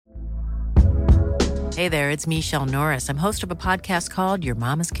Hey there, it's Michelle Norris. I'm host of a podcast called Your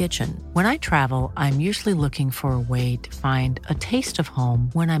Mama's Kitchen. When I travel, I'm usually looking for a way to find a taste of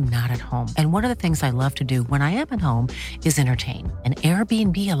home when I'm not at home. And one of the things I love to do when I am at home is entertain. And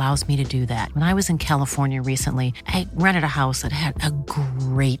Airbnb allows me to do that. When I was in California recently, I rented a house that had a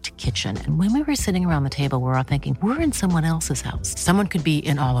great kitchen. And when we were sitting around the table, we were all thinking, we're in someone else's house. Someone could be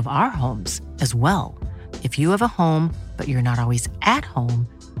in all of our homes as well. If you have a home, but you're not always at home,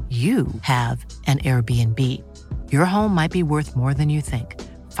 you have an Airbnb. Your home might be worth more than you think.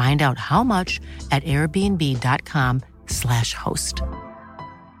 Find out how much at airbnb.com/host.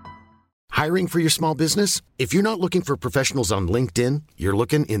 Hiring for your small business? If you're not looking for professionals on LinkedIn, you're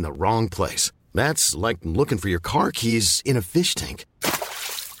looking in the wrong place. That's like looking for your car keys in a fish tank.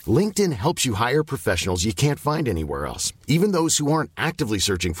 LinkedIn helps you hire professionals you can't find anywhere else, even those who aren't actively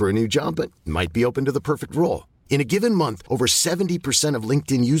searching for a new job but might be open to the perfect role. In a given month, over 70% of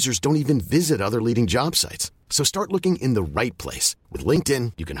LinkedIn users don't even visit other leading job sites. So start looking in the right place. With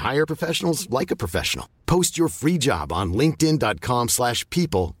LinkedIn, you can hire professionals like a professional. Post your free job on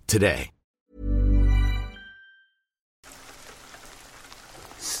linkedin.com/people today.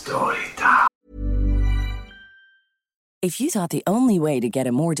 Story time. If you thought the only way to get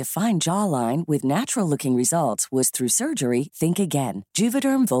a more defined jawline with natural-looking results was through surgery, think again.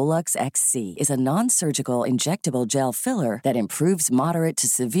 Juvederm Volux XC is a non-surgical injectable gel filler that improves moderate to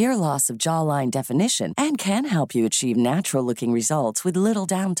severe loss of jawline definition and can help you achieve natural-looking results with little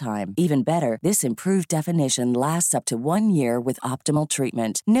downtime. Even better, this improved definition lasts up to 1 year with optimal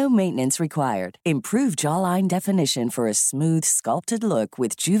treatment. No maintenance required. Improve jawline definition for a smooth, sculpted look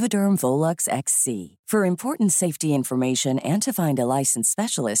with Juvederm Volux XC. For important safety information and to find a licensed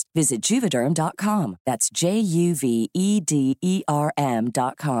specialist, visit Juvederm.com. That's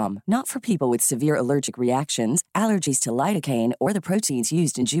JUVEDERM.com. Not for people with severe allergic reactions, allergies to lidocaine, or the proteins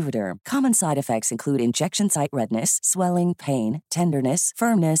used in Juvederm. Common side effects include injection site redness, swelling, pain, tenderness,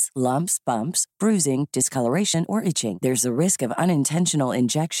 firmness, lumps, bumps, bruising, discoloration, or itching. There's a risk of unintentional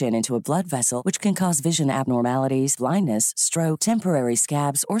injection into a blood vessel, which can cause vision abnormalities, blindness, stroke, temporary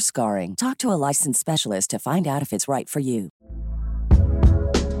scabs, or scarring. Talk to a licensed specialist to find out if it's right for you.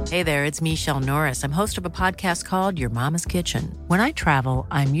 Hey there, it's Michelle Norris. I'm host of a podcast called Your Mama's Kitchen. When I travel,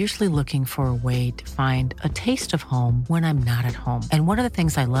 I'm usually looking for a way to find a taste of home when I'm not at home. And one of the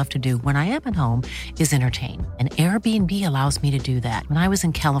things I love to do when I am at home is entertain. And Airbnb allows me to do that. When I was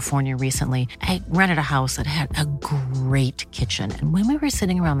in California recently, I rented a house that had a great kitchen. And when we were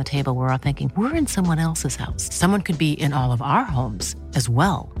sitting around the table, we were all thinking, we're in someone else's house. Someone could be in all of our homes as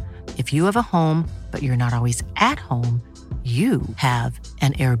well. If you have a home, but you're not always at home, you have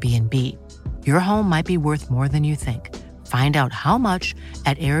an Airbnb. Your home might be worth more than you think. Find out how much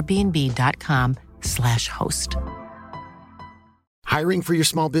at airbnb.com/host. Hiring for your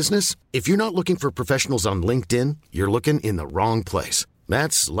small business? If you're not looking for professionals on LinkedIn, you're looking in the wrong place.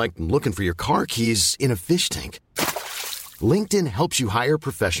 That's like looking for your car keys in a fish tank. LinkedIn helps you hire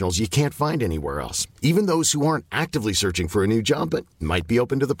professionals you can't find anywhere else, even those who aren't actively searching for a new job but might be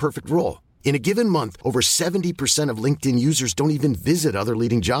open to the perfect role. In a given month, over 70% of LinkedIn users don't even visit other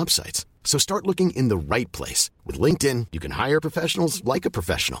leading job sites. So start looking in the right place. With LinkedIn, you can hire professionals like a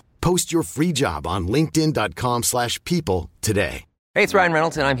professional. Post your free job on linkedin.com/people today. Hey, it's Ryan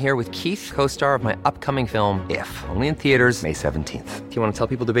Reynolds, and I'm here with Keith, co-star of my upcoming film, If, only in theaters May 17th. Do you want to tell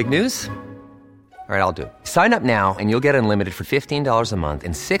people the big news? All right, I'll do it. Sign up now and you'll get unlimited for $15 a month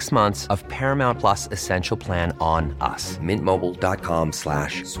and 6 months of Paramount Plus Essential Plan on us.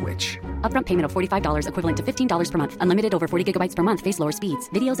 MintMobile.com/switch. Upfront payment of $45 equivalent to $15 per month. Unlimited over 40 gigabytes per month. Face lower speeds.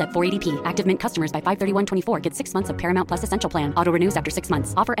 Videos at 480p. Active Mint customers by 531.24 get 6 months of Paramount Plus Essential Plan. Auto renews after 6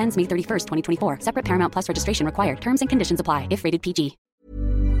 months. Offer ends May 31st, 2024. Separate Paramount Plus registration required. Terms and conditions apply if rated PG.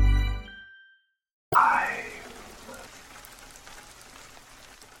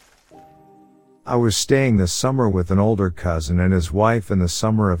 I was staying this summer with an older cousin and his wife in the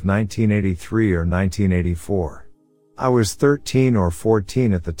summer of 1983 or 1984. I was 13 or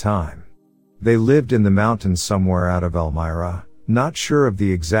 14 at the time. They lived in the mountains somewhere out of Elmira, not sure of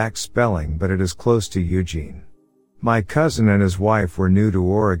the exact spelling, but it is close to Eugene. My cousin and his wife were new to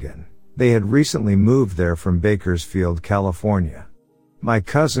Oregon. They had recently moved there from Bakersfield, California. My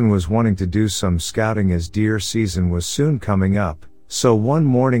cousin was wanting to do some scouting as deer season was soon coming up. So one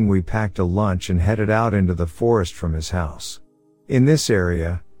morning we packed a lunch and headed out into the forest from his house. In this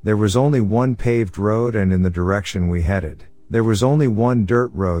area, there was only one paved road, and in the direction we headed, there was only one dirt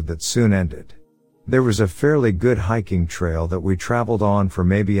road that soon ended. There was a fairly good hiking trail that we traveled on for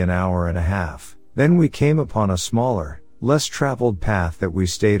maybe an hour and a half. Then we came upon a smaller, less traveled path that we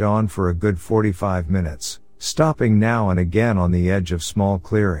stayed on for a good 45 minutes, stopping now and again on the edge of small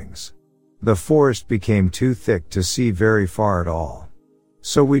clearings. The forest became too thick to see very far at all.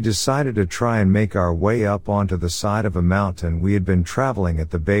 So we decided to try and make our way up onto the side of a mountain we had been traveling at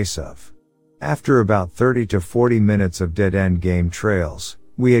the base of. After about 30 to 40 minutes of dead-end game trails,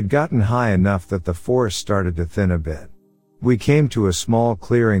 we had gotten high enough that the forest started to thin a bit. We came to a small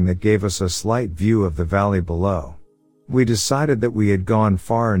clearing that gave us a slight view of the valley below. We decided that we had gone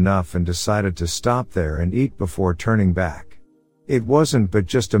far enough and decided to stop there and eat before turning back. It wasn't but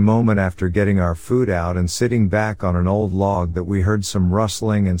just a moment after getting our food out and sitting back on an old log that we heard some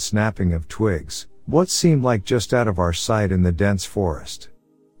rustling and snapping of twigs, what seemed like just out of our sight in the dense forest.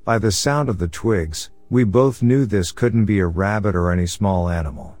 By the sound of the twigs, we both knew this couldn't be a rabbit or any small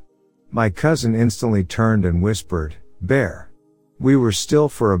animal. My cousin instantly turned and whispered, "Bear." We were still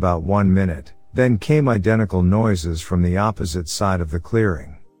for about 1 minute, then came identical noises from the opposite side of the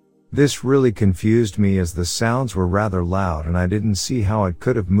clearing. This really confused me as the sounds were rather loud and I didn't see how it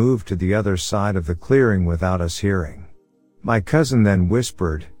could have moved to the other side of the clearing without us hearing. My cousin then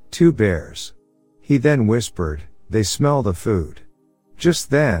whispered, "2 bears." He then whispered, "They smell the food." Just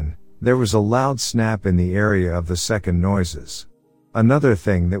then, there was a loud snap in the area of the second noises. Another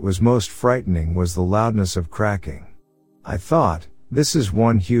thing that was most frightening was the loudness of cracking. I thought, this is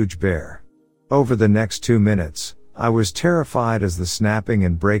one huge bear. Over the next 2 minutes, I was terrified as the snapping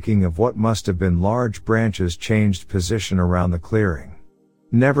and breaking of what must have been large branches changed position around the clearing.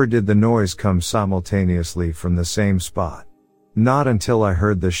 Never did the noise come simultaneously from the same spot. Not until I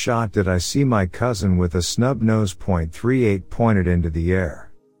heard the shot did I see my cousin with a snub nose .38 pointed into the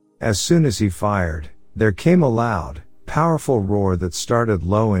air. As soon as he fired, there came a loud, powerful roar that started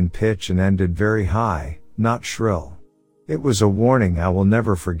low in pitch and ended very high, not shrill. It was a warning I will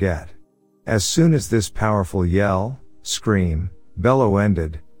never forget. As soon as this powerful yell, scream, bellow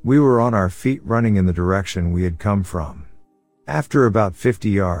ended, we were on our feet running in the direction we had come from. After about 50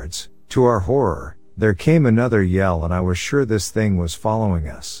 yards, to our horror, there came another yell and I was sure this thing was following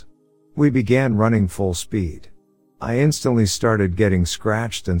us. We began running full speed. I instantly started getting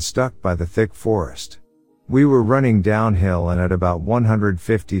scratched and stuck by the thick forest. We were running downhill and at about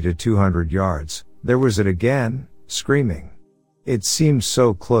 150 to 200 yards, there was it again, screaming. It seemed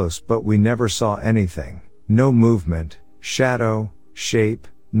so close but we never saw anything, no movement, shadow, shape,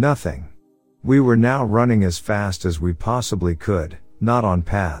 nothing. We were now running as fast as we possibly could, not on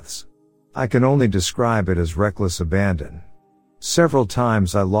paths. I can only describe it as reckless abandon. Several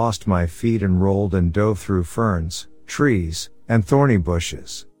times I lost my feet and rolled and dove through ferns, trees, and thorny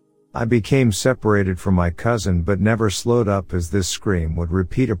bushes. I became separated from my cousin but never slowed up as this scream would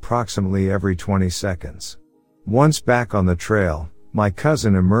repeat approximately every 20 seconds. Once back on the trail, my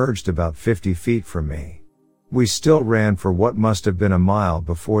cousin emerged about 50 feet from me. We still ran for what must have been a mile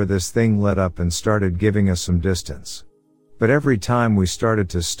before this thing let up and started giving us some distance. But every time we started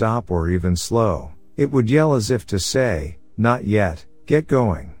to stop or even slow, it would yell as if to say, "Not yet, get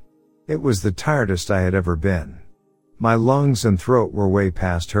going." It was the tiredest I had ever been. My lungs and throat were way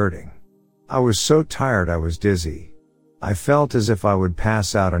past hurting. I was so tired I was dizzy. I felt as if I would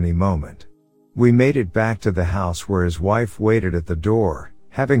pass out any moment. We made it back to the house where his wife waited at the door,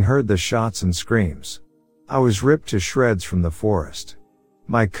 having heard the shots and screams. I was ripped to shreds from the forest.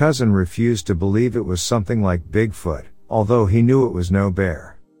 My cousin refused to believe it was something like Bigfoot, although he knew it was no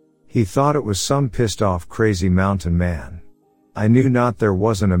bear. He thought it was some pissed off crazy mountain man. I knew not there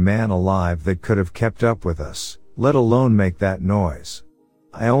wasn't a man alive that could have kept up with us, let alone make that noise.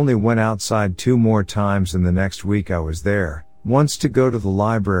 I only went outside 2 more times in the next week I was there, once to go to the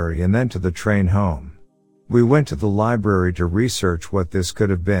library and then to the train home. We went to the library to research what this could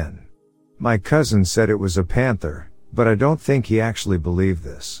have been. My cousin said it was a panther, but I don't think he actually believed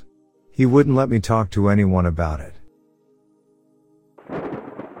this. He wouldn't let me talk to anyone about it.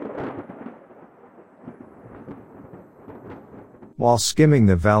 While skimming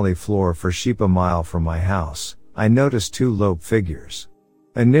the valley floor for sheep a mile from my house, I noticed 2 lope figures.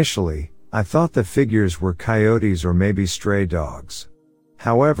 Initially, I thought the figures were coyotes or maybe stray dogs.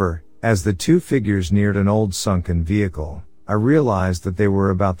 However, as the 2 figures neared an old sunken vehicle, I realized that they were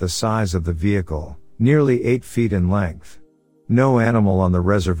about the size of the vehicle, nearly 8 feet in length. No animal on the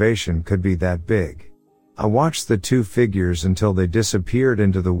reservation could be that big. I watched the 2 figures until they disappeared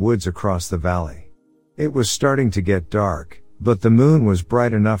into the woods across the valley. It was starting to get dark, but the moon was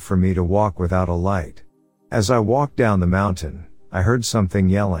bright enough for me to walk without a light. As I walked down the mountain, I heard something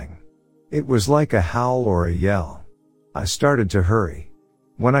yelling. It was like a howl or a yell. I started to hurry.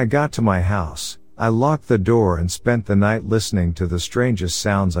 When I got to my house, I locked the door and spent the night listening to the strangest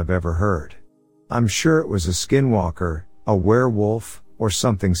sounds I've ever heard. I'm sure it was a skinwalker, a werewolf, or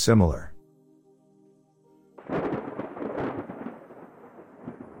something similar.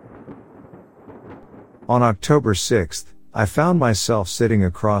 On October 6th, I found myself sitting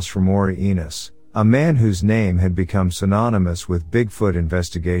across from Ori Enos, a man whose name had become synonymous with Bigfoot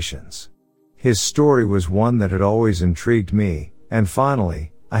investigations. His story was one that had always intrigued me, and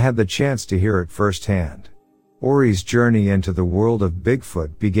finally, I had the chance to hear it firsthand. Ori's journey into the world of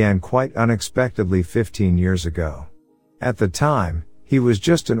Bigfoot began quite unexpectedly 15 years ago. At the time, he was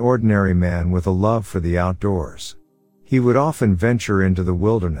just an ordinary man with a love for the outdoors. He would often venture into the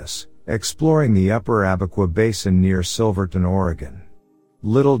wilderness, exploring the upper Abiqua Basin near Silverton, Oregon.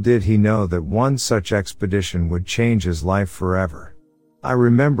 Little did he know that one such expedition would change his life forever. I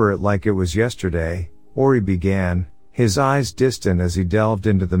remember it like it was yesterday, Ori began, his eyes distant as he delved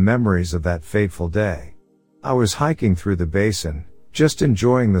into the memories of that fateful day. I was hiking through the basin, just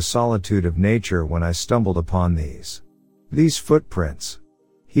enjoying the solitude of nature when I stumbled upon these footprints.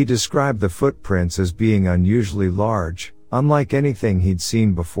 He described the footprints as being unusually large, unlike anything he'd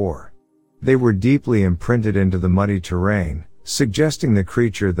seen before. They were deeply imprinted into the muddy terrain, suggesting the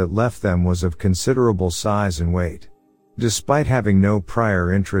creature that left them was of considerable size and weight. Despite having no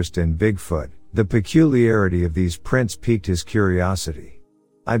prior interest in Bigfoot, the peculiarity of these prints piqued his curiosity.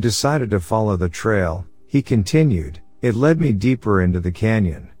 I decided to follow the trail, he continued. It led me deeper into the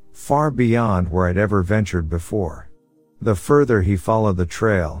canyon, far beyond where I'd ever ventured before. The further he followed the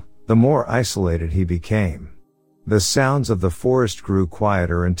trail, the more isolated he became. The sounds of the forest grew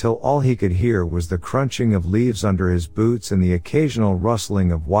quieter until all he could hear was the crunching of leaves under his boots and the occasional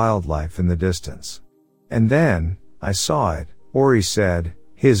rustling of wildlife in the distance. And then, I saw it, Ori said,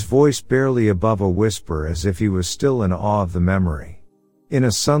 his voice barely above a whisper as if he was still in awe of the memory. In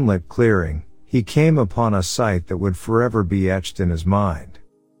a sunlit clearing, he came upon a sight that would forever be etched in his mind.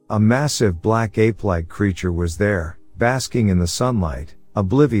 A massive black ape-like creature was there, basking in the sunlight,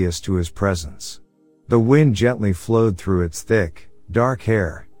 oblivious to his presence. The wind gently flowed through its thick, dark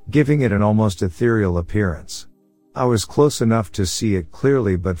hair, giving it an almost ethereal appearance. I was close enough to see it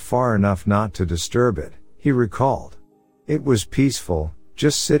clearly but far enough not to disturb it, he recalled. It was peaceful,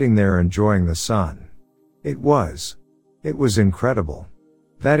 just sitting there enjoying the sun. It was incredible.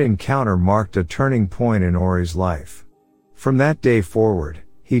 That encounter marked a turning point in Ori's life. From that day forward,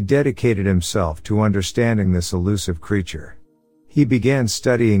 he dedicated himself to understanding this elusive creature. He began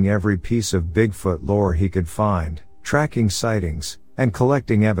studying every piece of Bigfoot lore he could find, tracking sightings, and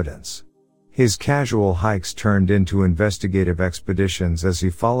collecting evidence. His casual hikes turned into investigative expeditions as he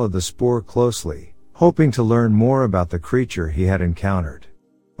followed the spoor closely, hoping to learn more about the creature he had encountered.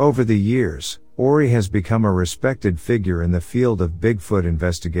 Over the years, Ori has become a respected figure in the field of Bigfoot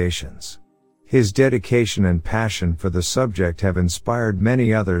investigations. His dedication and passion for the subject have inspired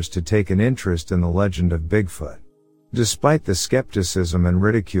many others to take an interest in the legend of Bigfoot. Despite the skepticism and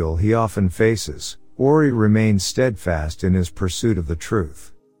ridicule he often faces, Ori remains steadfast in his pursuit of the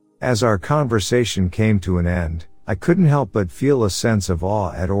truth. As our conversation came to an end, I couldn't help but feel a sense of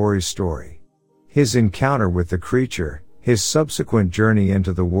awe at Ori's story. His encounter with the creature, his subsequent journey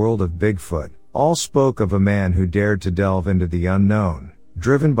into the world of Bigfoot, all spoke of a man who dared to delve into the unknown,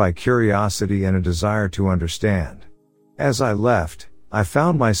 driven by curiosity and a desire to understand. As I left, I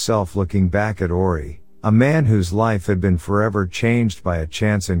found myself looking back at Ori, a man whose life had been forever changed by a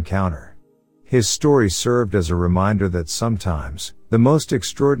chance encounter. His story served as a reminder that sometimes, the most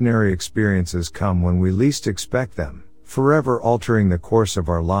extraordinary experiences come when we least expect them, forever altering the course of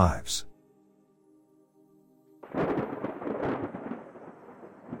our lives.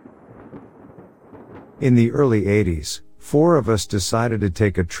 In the early 80s, 4 of us decided to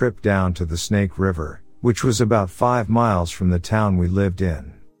take a trip down to the Snake River, which was about 5 miles from the town we lived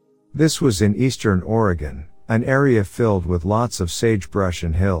in. This was in eastern Oregon, an area filled with lots of sagebrush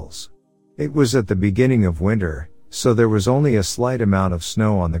and hills. It was at the beginning of winter, so there was only a slight amount of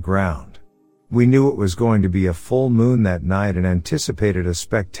snow on the ground. We knew it was going to be a full moon that night and anticipated a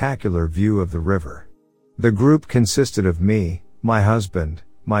spectacular view of the river. The group consisted of me, my husband,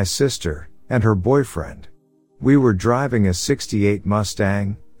 my sister, and her boyfriend. We were driving a '68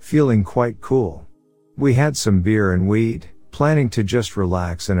 Mustang, feeling quite cool. We had some beer and weed, planning to just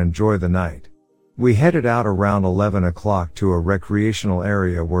relax and enjoy the night. We headed out around 11 o'clock to a recreational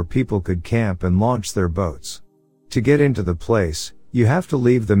area where people could camp and launch their boats. To get into the place, you have to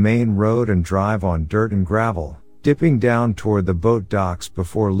leave the main road and drive on dirt and gravel, dipping down toward the boat docks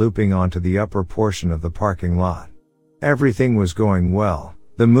before looping onto the upper portion of the parking lot. Everything was going well.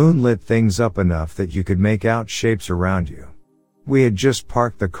 The moon lit things up enough that you could make out shapes around you. We had just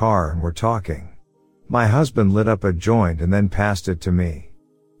parked the car and were talking. My husband lit up a joint and then passed it to me.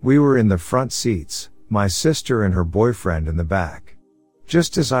 We were in the front seats, my sister and her boyfriend in the back.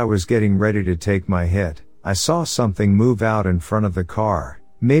 Just as I was getting ready to take my hit, I saw something move out in front of the car,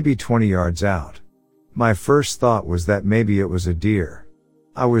 maybe 20 yards out. My first thought was that maybe it was a deer.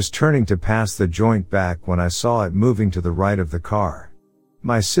 I was turning to pass the joint back when I saw it moving to the right of the car.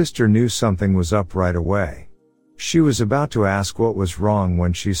 My sister knew something was up right away. She was about to ask what was wrong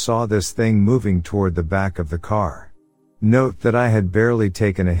when she saw this thing moving toward the back of the car. Note that I had barely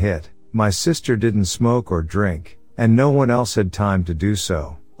taken a hit, my sister didn't smoke or drink, and no one else had time to do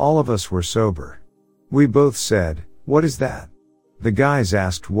so, all of us were sober. We both said, "What is that?" The guys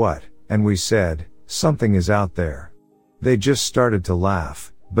asked what, and we said, "Something is out there." They just started to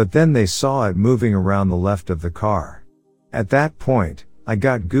laugh, but then they saw it moving around the left of the car. At that point, I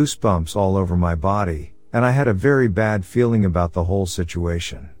got goosebumps all over my body, and I had a very bad feeling about the whole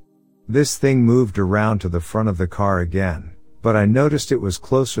situation. This thing moved around to the front of the car again, but I noticed it was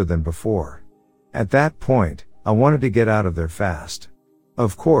closer than before. At that point, I wanted to get out of there fast.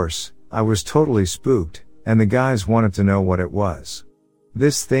 Of course, I was totally spooked, and the guys wanted to know what it was.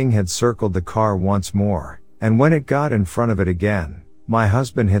 This thing had circled the car once more, and when it got in front of it again, my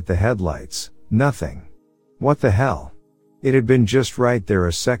husband hit the headlights. Nothing. What the hell? It had been just right there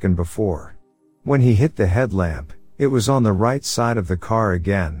a second before. When he hit the headlamp, it was on the right side of the car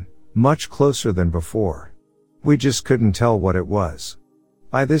again, much closer than before. We just couldn't tell what it was.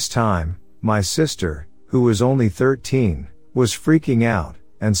 By this time, my sister, who was only 13, was freaking out,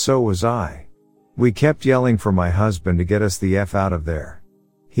 and so was I. We kept yelling for my husband to get us the F out of there.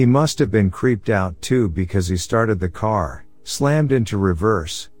 He must have been creeped out too because he started the car, slammed into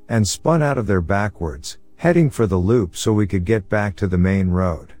reverse, and spun out of there backwards, heading for the loop so we could get back to the main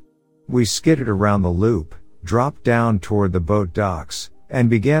road. We skidded around the loop, dropped down toward the boat docks, and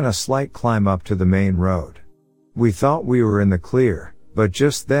began a slight climb up to the main road. We thought we were in the clear, but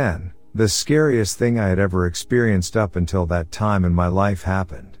just then, the scariest thing I had ever experienced up until that time in my life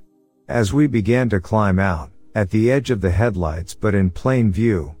happened. As we began to climb out, at the edge of the headlights but in plain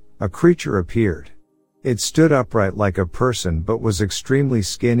view, a creature appeared. It stood upright like a person but was extremely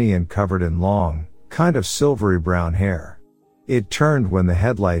skinny and covered in long, kind of silvery brown hair. It turned when the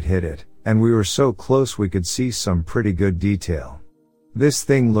headlight hit it, and we were so close we could see some pretty good detail. This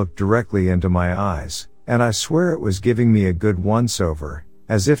thing looked directly into my eyes, and I swear it was giving me a good once-over,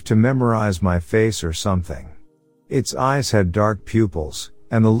 as if to memorize my face or something. Its eyes had dark pupils,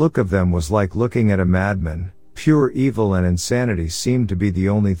 and the look of them was like looking at a madman. Pure evil and insanity seemed to be the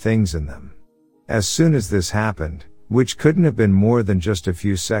only things in them. As soon as this happened, which couldn't have been more than just a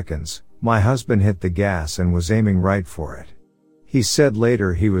few seconds, my husband hit the gas and was aiming right for it. He said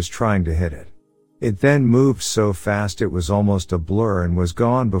later he was trying to hit it. It then moved so fast it was almost a blur and was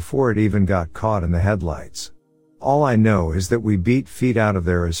gone before it even got caught in the headlights. All I know is that we beat feet out of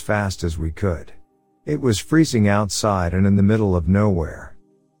there as fast as we could. It was freezing outside and in the middle of nowhere.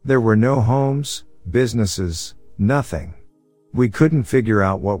 There were no homes, businesses, nothing. We couldn't figure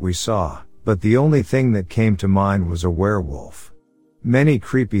out what we saw, but the only thing that came to mind was a werewolf. Many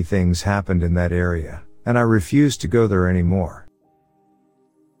creepy things happened in that area, and I refused to go there anymore.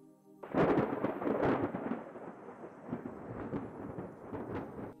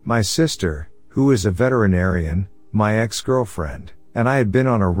 My sister, who is a veterinarian, my ex-girlfriend, and I had been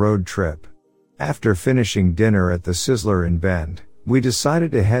on a road trip. After finishing dinner at the Sizzler in Bend, we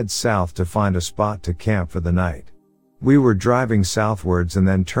decided to head south to find a spot to camp for the night. We were driving southwards and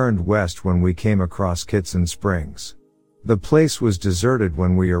then turned west when we came across Kitson Springs. The place was deserted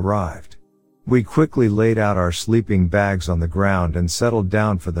when we arrived. We quickly laid out our sleeping bags on the ground and settled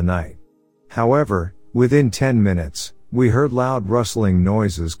down for the night. However, within 10 minutes, we heard loud rustling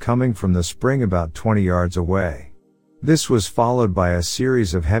noises coming from the spring about 20 yards away. This was followed by a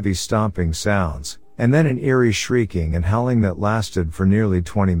series of heavy stomping sounds, and then an eerie shrieking and howling that lasted for nearly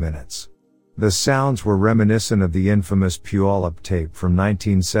 20 minutes. The sounds were reminiscent of the infamous Puyallup tape from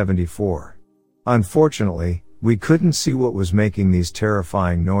 1974. Unfortunately, we couldn't see what was making these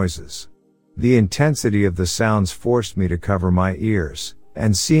terrifying noises. The intensity of the sounds forced me to cover my ears,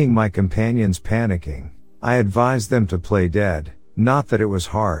 and seeing my companions panicking, I advised them to play dead, not that it was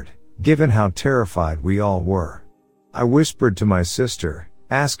hard, given how terrified we all were. I whispered to my sister,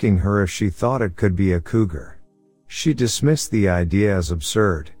 asking her if she thought it could be a cougar. She dismissed the idea as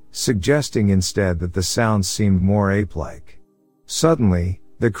absurd, suggesting instead that the sounds seemed more ape-like. Suddenly,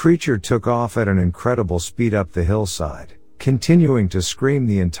 the creature took off at an incredible speed up the hillside, continuing to scream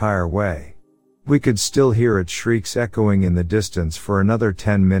the entire way. We could still hear its shrieks echoing in the distance for another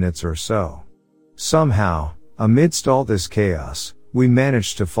 10 minutes or so. Somehow, amidst all this chaos, we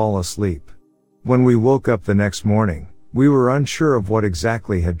managed to fall asleep. When we woke up the next morning, we were unsure of what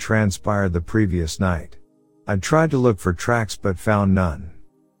exactly had transpired the previous night. I tried to look for tracks but found none.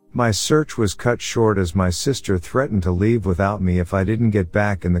 My search was cut short as my sister threatened to leave without me if I didn't get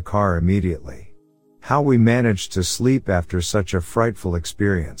back in the car immediately. How we managed to sleep after such a frightful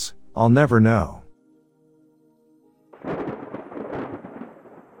experience, I'll never know.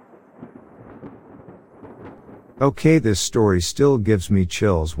 Okay, this story still gives me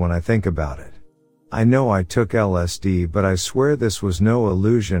chills when I think about it. I know I took LSD, but I swear this was no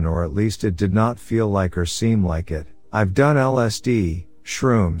illusion, or at least it did not feel like or seem like it. I've done LSD,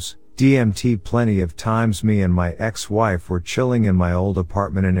 shrooms, DMT plenty of times. Me and my ex-wife were chilling in my old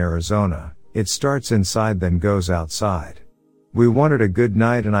apartment in Arizona. It starts inside then goes outside. We wanted a good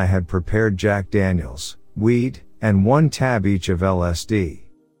night and I had prepared Jack Daniels, weed, and 1 tab each of LSD.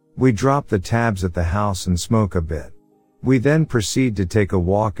 We drop the tabs at the house and smoke a bit. We then proceed to take a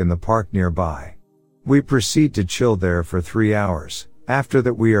walk in the park nearby. We proceed to chill there for 3 hours. After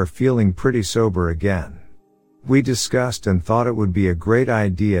that we are feeling pretty sober again. We discussed and thought it would be a great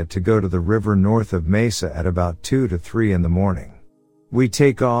idea to go to the river north of Mesa at about 2 to 3 in the morning. We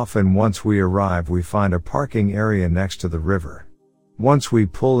take off, and once we arrive we find a parking area next to the river. Once we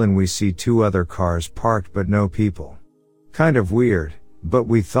pull in we see 2 other cars parked but no people. Kind of weird, but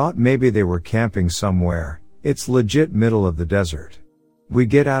we thought maybe they were camping somewhere. It's legit middle of the desert. We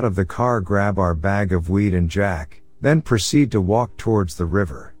get out of the car, grab our bag of weed and Jack, then proceed to walk towards the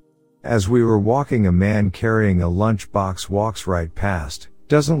river. As we were walking, a man carrying a lunchbox walks right past,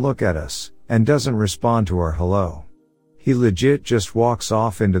 doesn't look at us, and doesn't respond to our hello. He legit just walks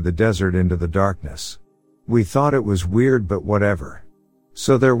off into the desert, into the darkness. We thought it was weird, but whatever.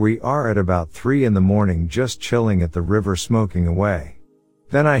 So there we are at about 3 in the morning, just chilling at the river smoking away.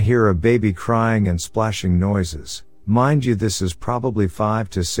 Then I hear a baby crying and splashing noises. Mind you, this is probably 5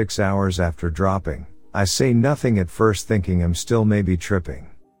 to 6 hours after dropping. I say nothing at first, thinking I'm still maybe tripping.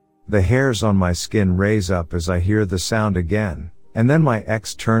 The hairs on my skin raise up as I hear the sound again, and then my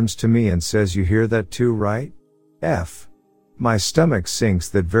ex turns to me and says, "You hear that too, right? F." My stomach sinks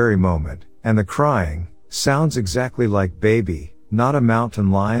that very moment, and the crying sounds exactly like baby, not a mountain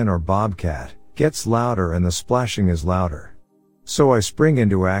lion or bobcat, gets louder and the splashing is louder. So I spring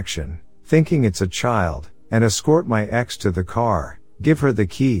into action, thinking it's a child, and escort my ex to the car, give her the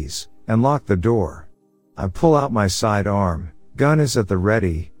keys, and lock the door. I pull out my sidearm, gun is at the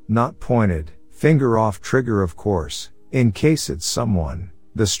ready, not pointed, finger off trigger of course, in case it's someone,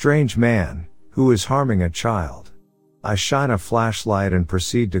 the strange man, who is harming a child. I shine a flashlight and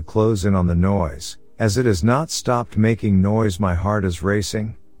proceed to close in on the noise. As it has not stopped making noise, my heart is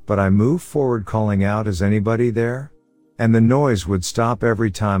racing, but I move forward calling out, "Is anybody there?" And the noise would stop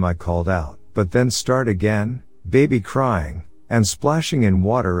every time I called out, but then start again, baby crying, and splashing in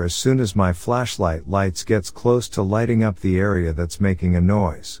water as soon as my flashlight lights gets close to lighting up the area that's making a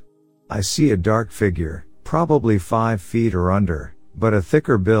noise. I see a dark figure, probably 5 feet or under, but a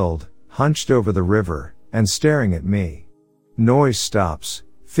thicker build, hunched over the river, and staring at me. Noise stops,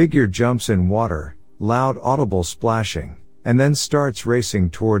 figure jumps in water, loud audible splashing, and then starts racing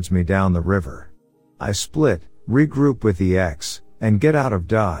towards me down the river. I split, regroup with the ex, and get out of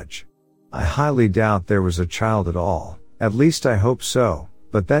Dodge. I highly doubt there was a child at all, at least I hope so,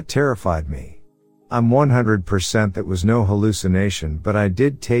 but that terrified me. I'm 100% that was no hallucination, but I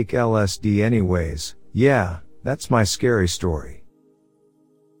did take LSD anyways. Yeah, that's my scary story.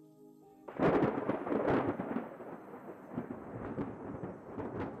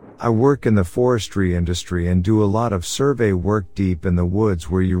 I work in the forestry industry and do a lot of survey work deep in the woods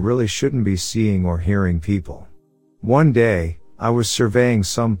where you really shouldn't be seeing or hearing people. One day, I was surveying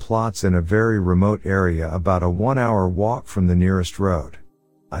some plots in a very remote area about a 1-hour walk from the nearest road.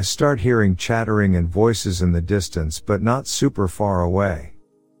 I start hearing chattering and voices in the distance, but not super far away.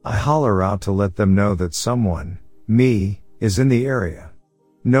 I holler out to let them know that someone, me, is in the area.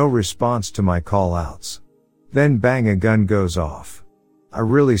 No response to my call outs. Then bang, a gun goes off. I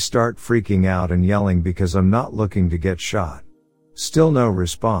really start freaking out and yelling because I'm not looking to get shot. Still no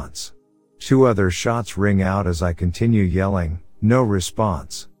response. 2 other shots ring out as I continue yelling, no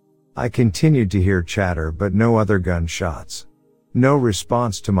response. I continued to hear chatter but no other gunshots. No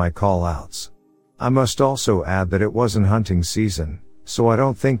response to my call outs. I must also add that it wasn't hunting season, so I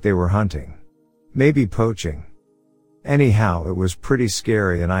don't think they were hunting. Maybe poaching. Anyhow, it was pretty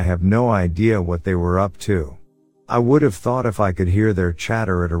scary and I have no idea what they were up to. I would have thought if I could hear their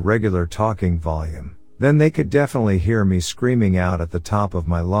chatter at a regular talking volume, then they could definitely hear me screaming out at the top of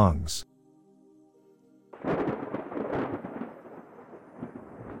my lungs.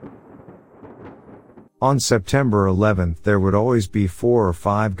 On September 11th, there would always be 4 or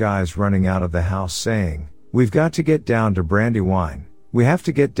 5 guys running out of the house saying, "We've got to get down to Brandywine. We have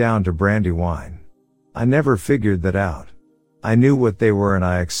to get down to Brandywine." I never figured that out. I knew what they were and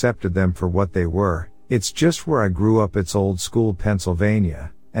I accepted them for what they were. It's just where I grew up, it's old school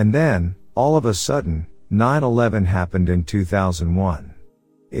Pennsylvania. And then, All of a sudden, 9/11 happened in 2001.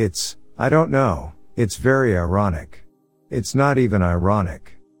 I don't know, it's very ironic. It's not even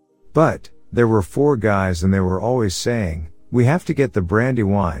ironic. But, there were 4 guys and they were always saying, we have to get the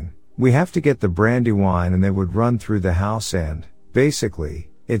Brandywine, we have to get the Brandywine, and they would run through the house and, basically,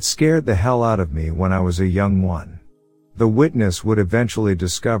 it scared the hell out of me when I was a young one. The witness would eventually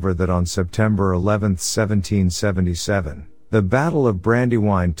discover that on September 11, 1777, the Battle of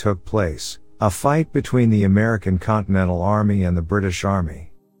Brandywine took place, a fight between the American Continental Army and the British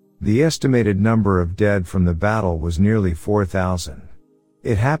Army. The estimated number of dead from the battle was nearly 4,000.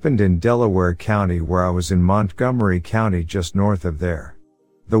 It happened in Delaware County, where I was in Montgomery County just north of there.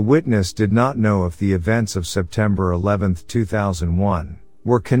 The witness did not know if the events of September 11, 2001,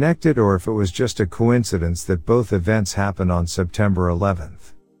 were connected or if it was just a coincidence that both events happened on September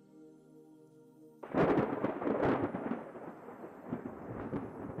 11th.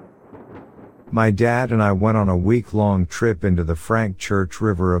 My dad and I went on a week-long trip into the Frank Church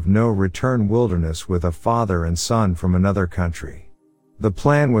River of No Return wilderness with a father and son from another country. The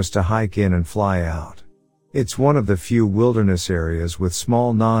plan was to hike in and fly out. It's one of the few wilderness areas with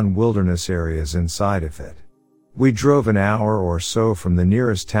small non-wilderness areas inside of it. We drove an hour or so from the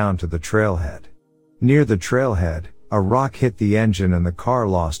nearest town to the trailhead. Near the trailhead, a rock hit the engine and the car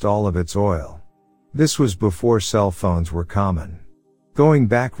lost all of its oil. This was before cell phones were common. Going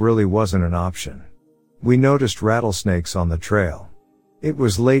back really wasn't an option. We noticed rattlesnakes on the trail. It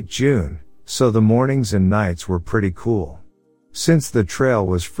was late June, so the mornings and nights were pretty cool. Since the trail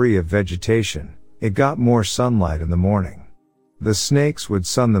was free of vegetation, it got more sunlight in the morning. The snakes would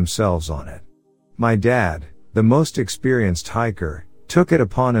sun themselves on it. My dad, the most experienced hiker, took it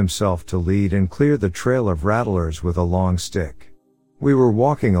upon himself to lead and clear the trail of rattlers with a long stick. We were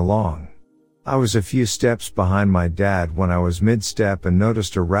walking along. I was a few steps behind my dad when I was mid-step and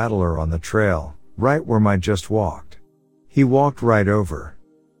noticed a rattler on the trail, right where I just walked. He walked right over.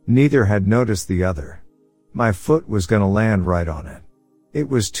 Neither had noticed the other. My foot was gonna land right on it. It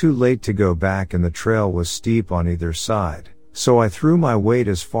was too late to go back and the trail was steep on either side. So I threw my weight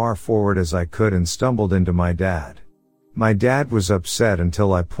as far forward as I could and stumbled into my dad. My dad was upset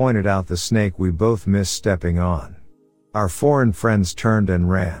until I pointed out the snake we both missed stepping on. Our foreign friends turned and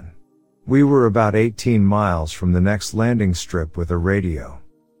ran. We were about 18 miles from the next landing strip with a radio.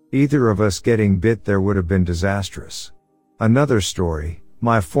 Either of us getting bit there would have been disastrous. Another story,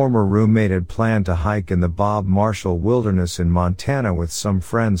 my former roommate had planned to hike in the Bob Marshall Wilderness in Montana with some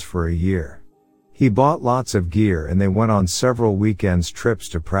friends for a year. He bought lots of gear and they went on several weekends trips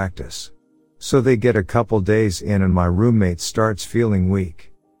to practice. So they get a couple days in and my roommate starts feeling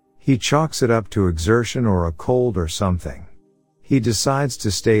weak. He chalks it up to exertion or a cold or something. He decides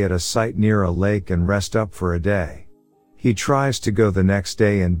to stay at a site near a lake and rest up for a day. He tries to go the next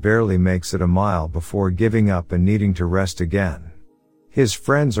day and barely makes it a mile before giving up and needing to rest again. His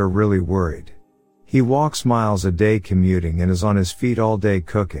friends are really worried. He walks miles a day commuting and is on his feet all day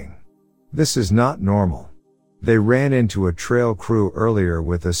cooking. This is not normal. They ran into a trail crew earlier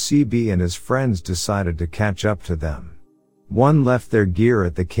with a CB and his friends decided to catch up to them. One left their gear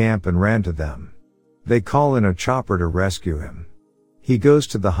at the camp and ran to them. They call in a chopper to rescue him. He goes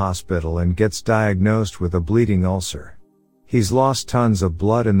to the hospital and gets diagnosed with a bleeding ulcer. He's lost tons of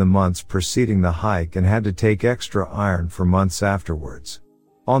blood in the months preceding the hike and had to take extra iron for months afterwards.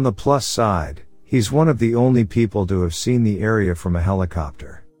 On the plus side, he's one of the only people to have seen the area from a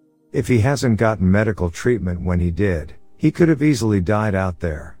helicopter. If he hasn't gotten medical treatment when he did, he could have easily died out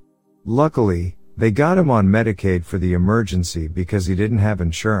there. Luckily, they got him on Medicaid for the emergency because he didn't have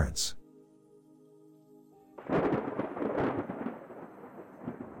insurance.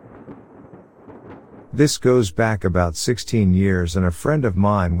 This goes back about 16 years and a friend of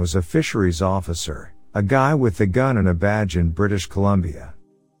mine was a fisheries officer, a guy with a gun and a badge in British Columbia.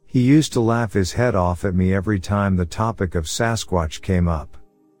 He used to laugh his head off at me every time the topic of Sasquatch came up.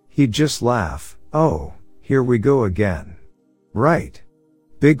 He'd just laugh, "Oh, here we go again." Right.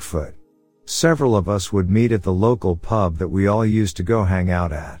 Bigfoot. Several of us would meet at the local pub that we all used to go hang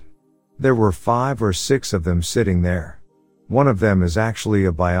out at. There were 5 or 6 of them sitting there. One of them is actually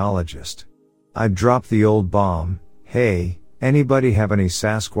a biologist. I'd drop the old bomb, "Hey, anybody have any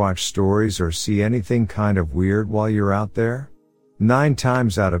Sasquatch stories or see anything kind of weird while you're out there?" 9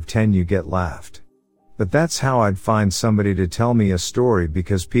 times out of 10 you get laughed. But that's how I'd find somebody to tell me a story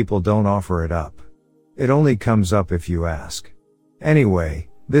because people don't offer it up. It only comes up if you ask. Anyway,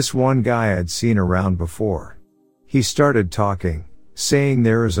 this one guy I'd seen around before. He started talking, saying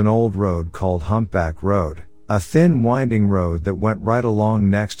there is an old road called Humpback Road, a thin winding road that went right along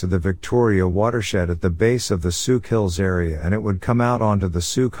next to the Victoria watershed at the base of the Souk Hills area and it would come out onto the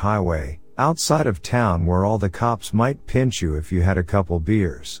Souk Highway, Outside of town where all the cops might pinch you if you had a couple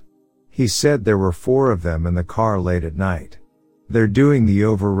beers. He said there were 4 of them in the car late at night. They're doing the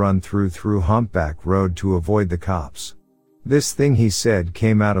overrun through Humpback Road to avoid the cops. This thing, he said,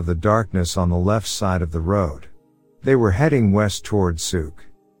 came out of the darkness on the left side of the road. They were heading west toward Souk.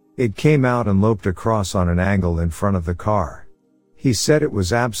 It came out and loped across on an angle in front of the car. He said it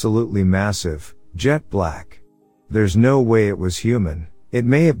was absolutely massive, jet black. There's no way it was human. It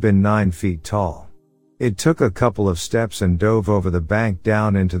may have been 9 feet tall. It took a couple of steps and dove over the bank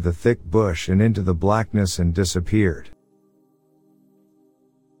down into the thick bush and into the blackness and disappeared.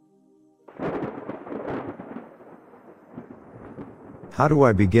 How do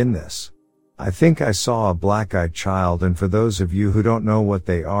I begin this? I think I saw a black-eyed child, and for those of you who don't know what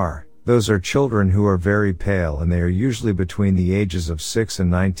they are, those are children who are very pale, and they are usually between the ages of 6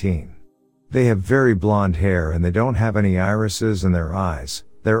 and 19. They have very blonde hair and they don't have any irises in their eyes.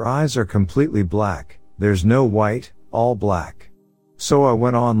 Their eyes are completely black. There's no white, all black. So I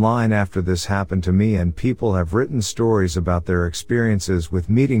went online after this happened to me, and people have written stories about their experiences with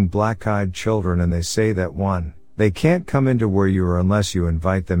meeting black-eyed children, and they say that 1, they can't come into where you are unless you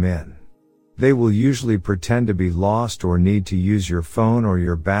invite them in. They will usually pretend to be lost or need to use your phone or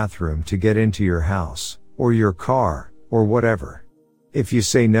your bathroom to get into your house, or your car, or whatever. If you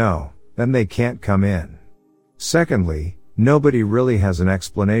say no, then they can't come in. Secondly, nobody really has an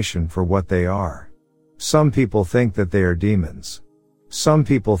explanation for what they are. Some people think that they are demons. Some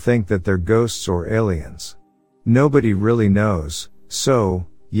people think that they're ghosts or aliens. Nobody really knows, so,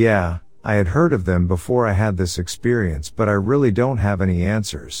 yeah, I had heard of them before I had this experience, but I really don't have any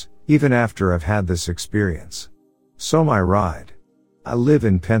answers, even after I've had this experience. So my ride. I live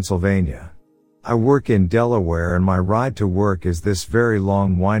in Pennsylvania. I work in Delaware, and my ride to work is this very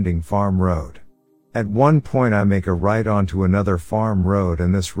long winding farm road. At one point I make a right onto another farm road,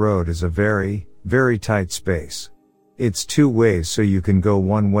 and this road is a very, very tight space. It's 2 ways, so you can go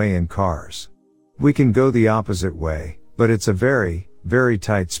one way in cars. We can go the opposite way, but it's a very, very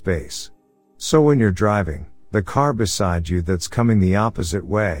tight space. So when you're driving, the car beside you that's coming the opposite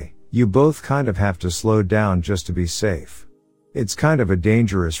way, you both kind of have to slow down just to be safe. It's kind of a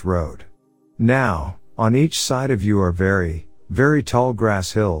dangerous road. Now, on each side of you are very, very tall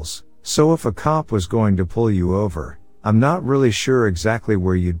grass hills, so if a cop was going to pull you over, I'm not really sure exactly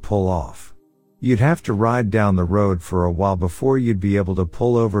where you'd pull off. You'd have to ride down the road for a while before you'd be able to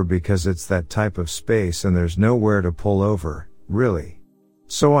pull over, because it's that type of space and there's nowhere to pull over, really.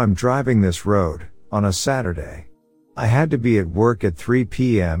 So I'm driving this road, on a Saturday. I had to be at work at 3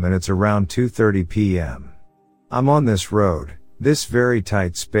 p.m. and it's around 2:30 p.m. I'm on this road, this very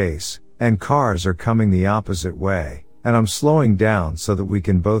tight space, and cars are coming the opposite way, and I'm slowing down so that we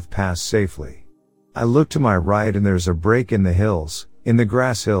can both pass safely. I look to my right and there's a break in the hills, in the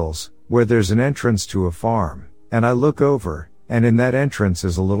grass hills, where there's an entrance to a farm, and I look over, and in that entrance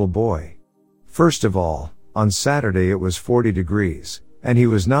is a little boy. First of all, on Saturday it was 40 degrees, and he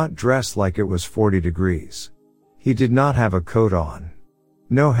was not dressed like it was 40 degrees. He did not have a coat on.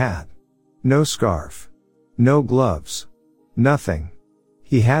 No hat. No scarf. No gloves. Nothing.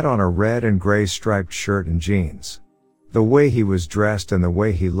 He had on a red and gray striped shirt and jeans. The way he was dressed and the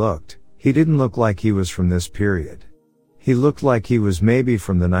way he looked, he didn't look like he was from this period. He looked like he was maybe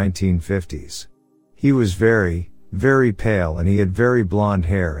from the 1950s. He was very, very pale, and he had very blonde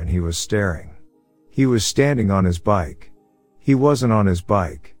hair, and he was staring. He was standing on his bike. He wasn't on his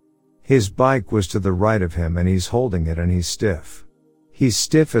bike. His bike was to the right of him, and he's holding it, and he's stiff. He's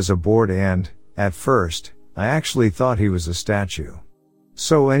stiff as a board, and, at first, I actually thought he was a statue.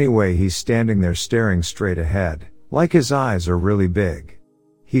 So anyway, he's standing there staring straight ahead, like his eyes are really big.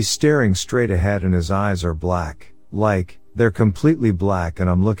 He's staring straight ahead and his eyes are black, like, they're completely black, and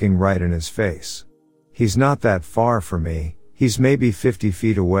I'm looking right in his face. He's not that far from me, he's maybe 50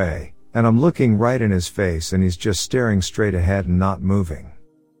 feet away, and I'm looking right in his face, and he's just staring straight ahead and not moving.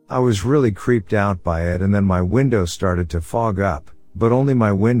 I was really creeped out by it, and then my window started to fog up, but only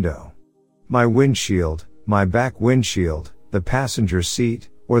my window. My windshield, my back windshield, the passenger seat,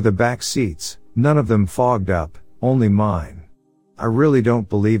 or the back seats, none of them fogged up, only mine. I really don't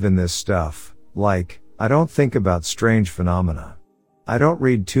believe in this stuff, like, I don't think about strange phenomena. I don't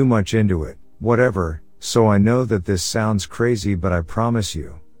read too much into it, whatever, so I know that this sounds crazy, but I promise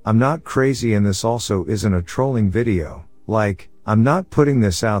you, I'm not crazy, and this also isn't a trolling video, like, I'm not putting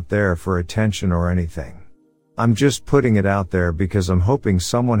this out there for attention or anything. I'm just putting it out there because I'm hoping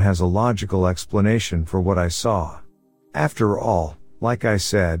someone has a logical explanation for what I saw. After all, like I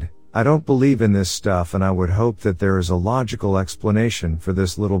said, I don't believe in this stuff, and I would hope that there is a logical explanation for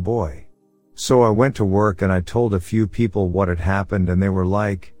this little boy. So I went to work and I told a few people what had happened, and they were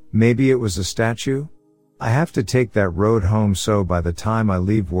like, Maybe it was a statue? I have to take that road home, so by the time I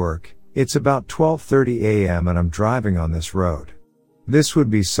leave work, it's about 12:30 a.m. and I'm driving on this road. This would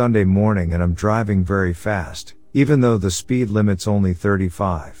be Sunday morning and I'm driving very fast, even though the speed limit's only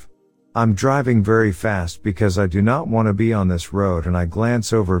 35. I'm driving very fast because I do not want to be on this road, and I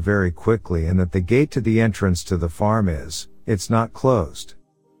glance over very quickly and that the gate to the entrance to the farm it's not closed.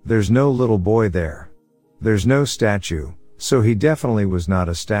 There's no little boy there. There's no statue, so he definitely was not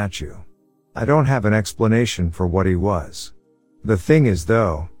a statue. I don't have an explanation for what he was. The thing is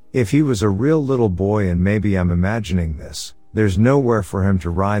though, if he was a real little boy, and maybe I'm imagining this, there's nowhere for him to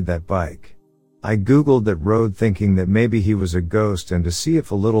ride that bike. I googled that road thinking that maybe he was a ghost and to see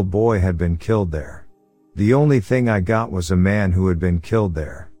if a little boy had been killed there. The only thing I got was a man who had been killed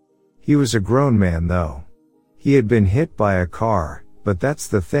there. He was a grown man though. He had been hit by a car, but that's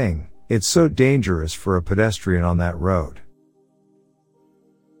the thing, it's so dangerous for a pedestrian on that road.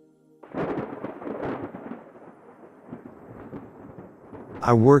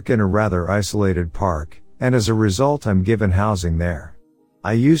 I work in a rather isolated park, and as a result I'm given housing there.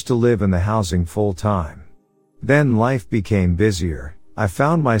 I used to live in the housing full time. Then life became busier, I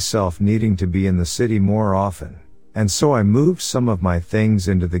found myself needing to be in the city more often, and so I moved some of my things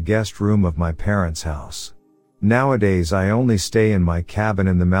into the guest room of my parents' house. Nowadays I only stay in my cabin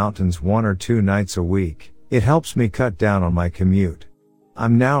in the mountains 1 or 2 nights a week. It helps me cut down on my commute.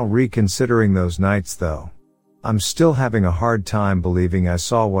 I'm now reconsidering those nights though. I'm still having a hard time believing I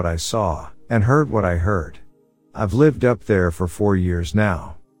saw what I saw, and heard what I heard. I've lived up there for 4 years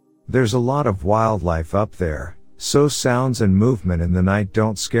now. There's a lot of wildlife up there, so sounds and movement in the night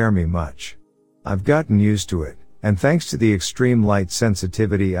don't scare me much. I've gotten used to it, and thanks to the extreme light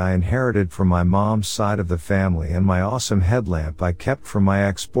sensitivity I inherited from my mom's side of the family and my awesome headlamp I kept from my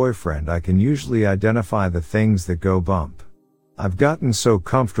ex-boyfriend, I can usually identify the things that go bump. I've gotten so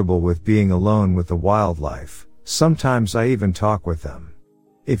comfortable with being alone with the wildlife, sometimes I even talk with them.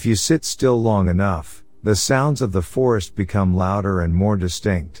 If you sit still long enough, the sounds of the forest become louder and more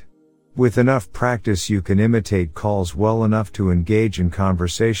distinct. With enough practice you can imitate calls well enough to engage in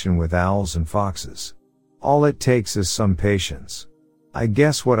conversation with owls and foxes. All it takes is some patience. I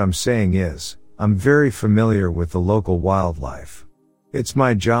guess what I'm saying is, I'm very familiar with the local wildlife. It's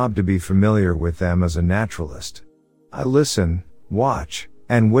my job to be familiar with them as a naturalist. I listen, watch,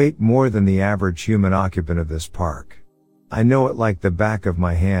 and wait more than the average human occupant of this park. I know it like the back of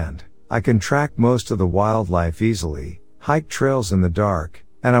my hand. I can track most of the wildlife easily, hike trails in the dark,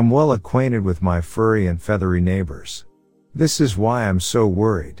 and I'm well acquainted with my furry and feathery neighbors. This is why I'm so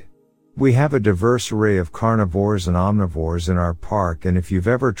worried. We have a diverse array of carnivores and omnivores in our park, and if you've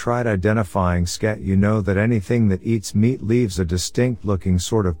ever tried identifying scat, you know that anything that eats meat leaves a distinct looking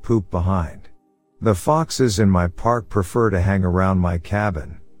sort of poop behind. The foxes in my park prefer to hang around my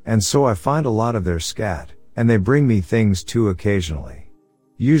cabin, and so I find a lot of their scat, and they bring me things too occasionally.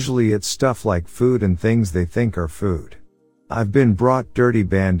 Usually it's stuff like food and things they think are food. I've been brought dirty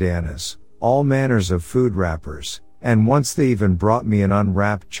bandanas, all manners of food wrappers, and once they even brought me an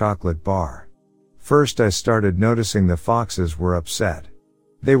unwrapped chocolate bar. First I started noticing the foxes were upset.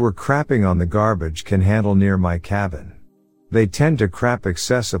 They were crapping on the garbage can handle near my cabin. They tend to crap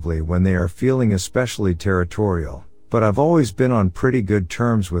excessively when they are feeling especially territorial, but I've always been on pretty good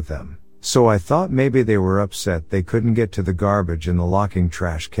terms with them, so I thought maybe they were upset they couldn't get to the garbage in the locking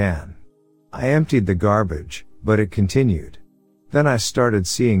trash can. I emptied the garbage, but it continued. Then I started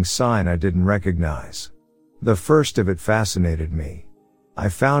seeing sign I didn't recognize. The first of it fascinated me. I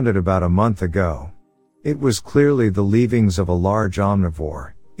found it about a month ago. It was clearly the leavings of a large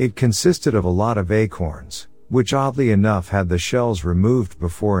omnivore. It consisted of a lot of acorns, which oddly enough had the shells removed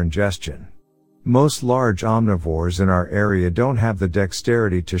before ingestion. Most large omnivores in our area don't have the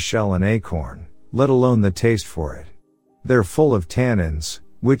dexterity to shell an acorn, let alone the taste for it. They're full of tannins,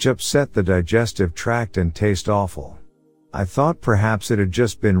 which upset the digestive tract and taste awful. I thought perhaps it had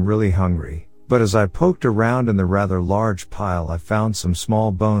just been really hungry, but as I poked around in the rather large pile I found some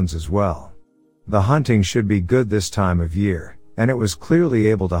small bones as well. The hunting should be good this time of year, and it was clearly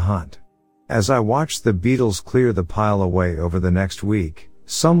able to hunt. As I watched the beetles clear the pile away over the next week,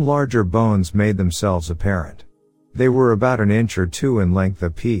 some larger bones made themselves apparent. They were about 1 inch or 2 in length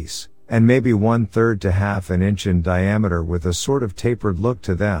apiece, and maybe 1/3 to half an inch in diameter, with a sort of tapered look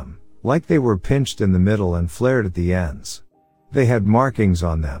to them, like they were pinched in the middle and flared at the ends. They had markings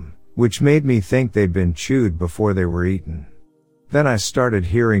on them, which made me think they'd been chewed before they were eaten. Then I started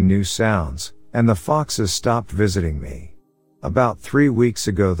hearing new sounds, and the foxes stopped visiting me. About 3 weeks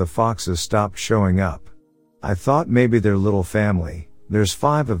ago the foxes stopped showing up. I thought maybe their little family, there's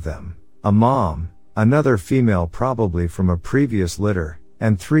 5 of them, a mom, another female probably from a previous litter,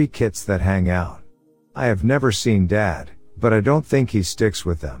 and 3 kits that hang out. I have never seen Dad, but I don't think he sticks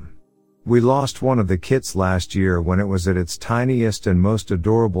with them. We lost one of the kits last year when it was at its tiniest and most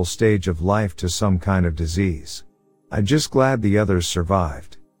adorable stage of life to some kind of disease. I'm just glad the others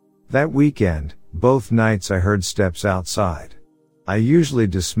survived. That weekend, both nights I heard steps outside. I usually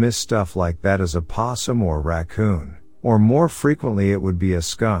dismiss stuff like that as a possum or raccoon, or more frequently it would be a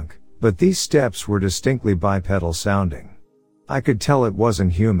skunk, but these steps were distinctly bipedal sounding. I could tell it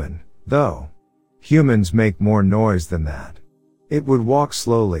wasn't human, though. Humans make more noise than that. It would walk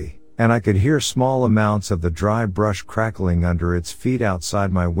slowly, and I could hear small amounts of the dry brush crackling under its feet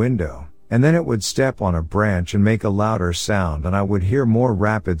outside my window, and then it would step on a branch and make a louder sound, and I would hear more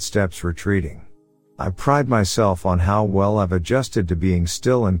rapid steps retreating. I pride myself on how well I've adjusted to being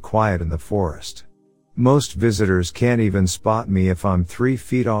still and quiet in the forest. Most visitors can't even spot me if I'm 3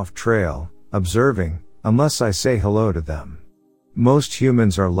 feet off trail, observing, unless I say hello to them. Most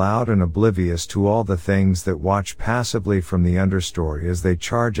humans are loud and oblivious to all the things that watch passively from the understory as they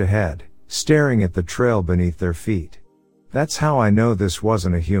charge ahead, staring at the trail beneath their feet. That's how I know this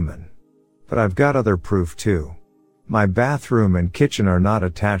wasn't a human. But I've got other proof too. My bathroom and kitchen are not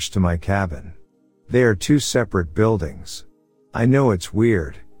attached to my cabin. They are 2 separate buildings. I know it's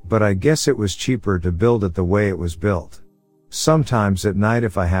weird, but I guess it was cheaper to build it the way it was built. Sometimes at night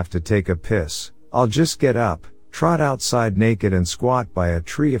if I have to take a piss, I'll just get up, trot outside naked and squat by a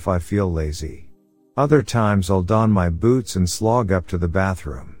tree if I feel lazy. Other times I'll don my boots and slog up to the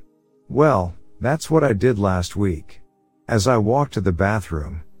bathroom. Well, that's what I did last week. As I walked to the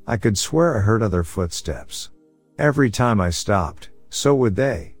bathroom, I could swear I heard other footsteps. Every time I stopped, so would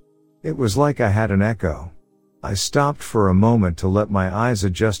they. It was like I had an echo. I stopped for a moment to let my eyes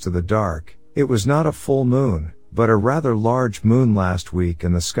adjust to the dark. It was not a full moon, but a rather large moon last week,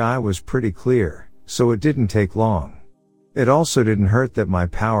 and the sky was pretty clear, so it didn't take long. It also didn't hurt that my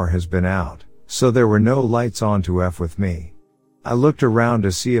power has been out, so there were no lights on to F with me. I looked around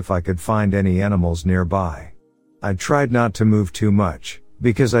to see if I could find any animals nearby. I tried not to move too much,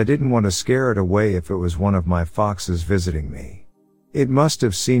 because I didn't want to scare it away if it was one of my foxes visiting me. It must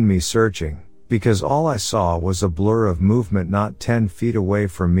have seen me searching, because all I saw was a blur of movement not 10 feet away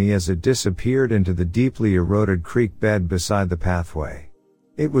from me as it disappeared into the deeply eroded creek bed beside the pathway.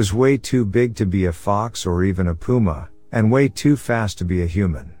 It was way too big to be a fox or even a puma, and way too fast to be a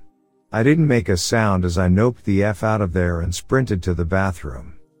human. I didn't make a sound as I noped the F out of there and sprinted to the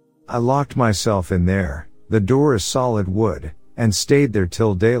bathroom. I locked myself in there, the door is solid wood, and stayed there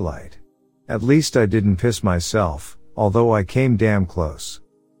till daylight. At least I didn't piss myself, although I came damn close.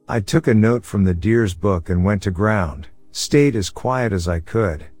 I took a note from the deer's book and went to ground, stayed as quiet as I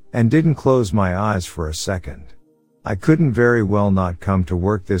could, and didn't close my eyes for a second. I couldn't very well not come to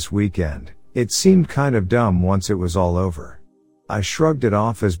work this weekend. It seemed kind of dumb once it was all over. I shrugged it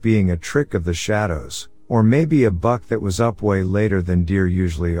off as being a trick of the shadows, or maybe a buck that was up way later than deer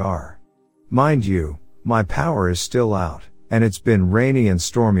usually are. Mind you, my power is still out, and it's been rainy and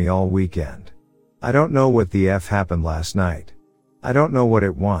stormy all weekend. I don't know what the F happened last night. I don't know what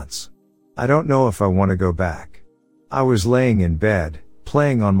it wants. I don't know if I want to go back. I was laying in bed,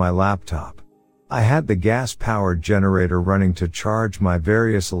 playing on my laptop. I had the gas-powered generator running to charge my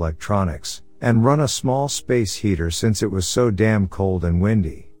various electronics, and run a small space heater since it was so damn cold and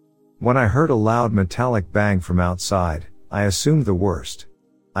windy. When I heard a loud metallic bang from outside, I assumed the worst.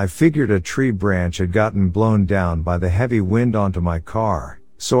 I figured a tree branch had gotten blown down by the heavy wind onto my car,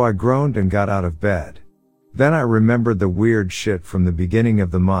 so I groaned and got out of bed. Then I remembered the weird shit from the beginning of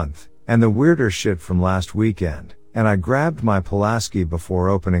the month, and the weirder shit from last weekend, and I grabbed my Pulaski before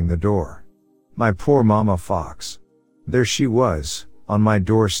opening the door. My poor mama fox. There she was, on my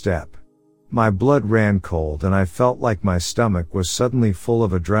doorstep. My blood ran cold and I felt like my stomach was suddenly full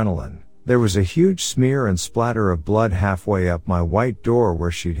of adrenaline. There was a huge smear and splatter of blood halfway up my white door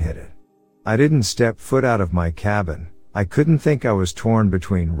where she'd hit it. I didn't step foot out of my cabin. I couldn't think. I was torn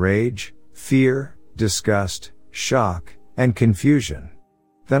between rage, fear, disgust, shock, and confusion.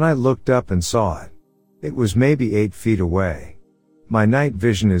 Then I looked up and saw it. It was maybe 8 feet away. My night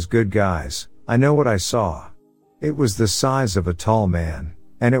vision is good, guys. I know what I saw. It was the size of a tall man,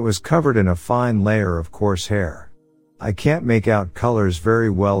 and it was covered in a fine layer of coarse hair. I can't make out colors very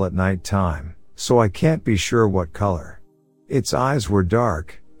well at night time, so I can't be sure what color. Its eyes were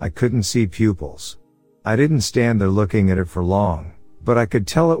dark, I couldn't see pupils. I didn't stand there looking at it for long, but I could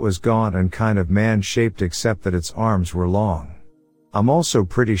tell it was gaunt and kind of man-shaped except that its arms were long. I'm also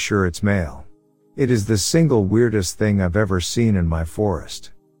pretty sure it's male. It is the single weirdest thing I've ever seen in my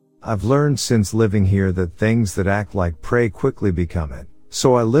forest. I've learned since living here that things that act like prey quickly become it,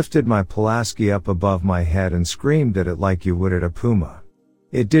 so I lifted my Pulaski up above my head and screamed at it like you would at a puma.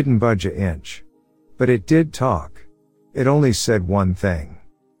 It didn't budge an inch. But it did talk. It only said one thing.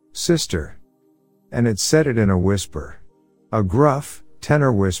 Sister. And it said it in a whisper. A gruff,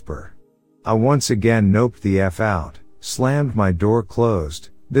 tenor whisper. I once again noped the F out, slammed my door closed,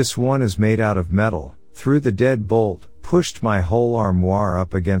 this one is made out of metal, threw the deadbolt, pushed my whole armoire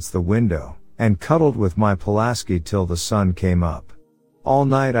up against the window, and cuddled with my Pulaski till the sun came up. All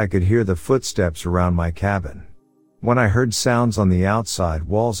night I could hear the footsteps around my cabin. When I heard sounds on the outside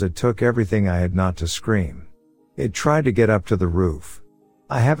walls, it took everything I had not to scream. It tried to get up to the roof.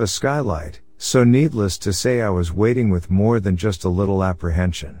 I have a skylight, so needless to say I was waiting with more than just a little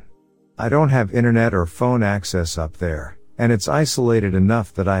apprehension. I don't have internet or phone access up there, and it's isolated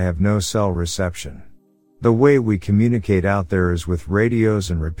enough that I have no cell reception. The way we communicate out there is with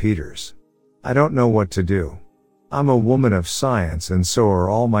radios and repeaters. I don't know what to do. I'm a woman of science and so are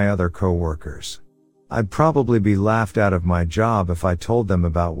all my other co-workers. I'd probably be laughed out of my job if I told them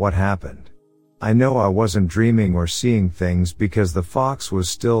about what happened. I know I wasn't dreaming or seeing things because the fox was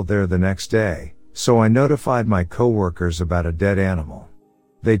still there the next day, so I notified my co-workers about a dead animal.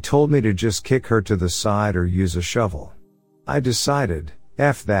 They told me to just kick her to the side or use a shovel. I decided,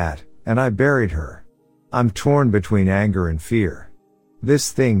 F that, and I buried her. I'm torn between anger and fear.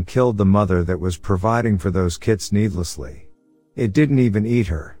 This thing killed the mother that was providing for those kits needlessly. It didn't even eat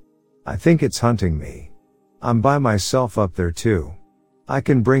her. I think it's hunting me. I'm by myself up there too. I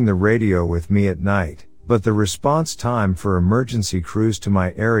can bring the radio with me at night, but the response time for emergency crews to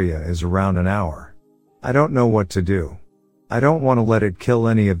my area is around an hour. I don't know what to do. I don't want to let it kill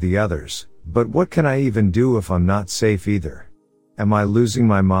any of the others, but what can I even do if I'm not safe either? Am I losing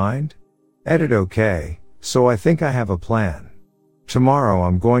my mind? Edit okay, so I think I have a plan. Tomorrow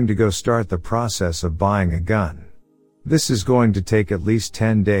I'm going to go start the process of buying a gun. This is going to take at least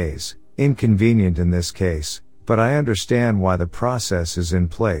 10 days, inconvenient in this case, but I understand why the process is in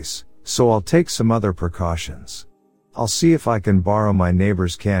place, so I'll take some other precautions. I'll see if I can borrow my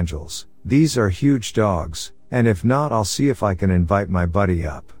neighbor's Cangels. These are huge dogs, and if not, I'll see if I can invite my buddy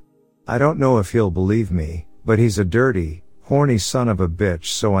up. I don't know if he'll believe me, but he's a dirty, horny son of a bitch,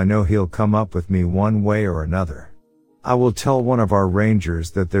 so I know he'll come up with me one way or another. I will tell one of our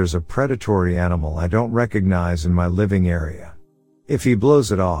rangers that there's a predatory animal I don't recognize in my living area. If he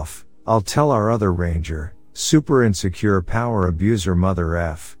blows it off, I'll tell our other ranger, super insecure power abuser Mother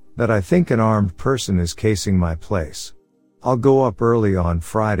F, that I think an armed person is casing my place. I'll go up early on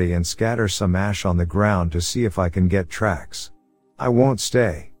Friday and scatter some ash on the ground to see if I can get tracks. I won't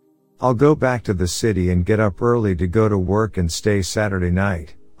stay. I'll go back to the city and get up early to go to work and stay Saturday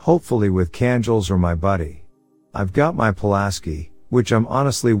night, hopefully with Cangels or my buddy. I've got my Pulaski, which I'm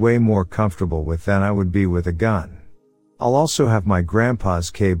honestly way more comfortable with than I would be with a gun. I'll also have my grandpa's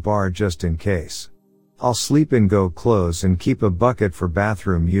K-bar just in case. I'll sleep in go clothes and keep a bucket for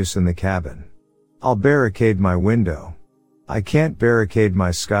bathroom use in the cabin. I'll barricade my window. I can't barricade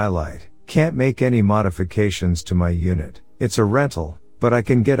my skylight, can't make any modifications to my unit. It's a rental, but I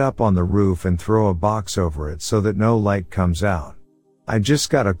can get up on the roof and throw a box over it so that no light comes out. I just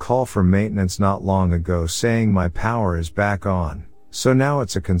got a call from maintenance not long ago saying my power is back on, so now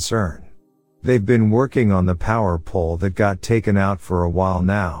it's a concern. They've been working on the power pole that got taken out for a while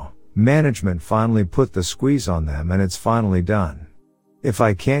now. Management finally put the squeeze on them and it's finally done. If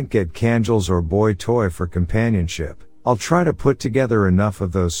I can't get Cangels or Boy Toy for companionship, I'll try to put together enough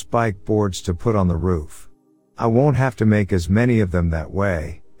of those spike boards to put on the roof. I won't have to make as many of them that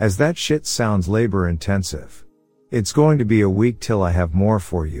way, as that shit sounds labor intensive. It's going to be a week till I have more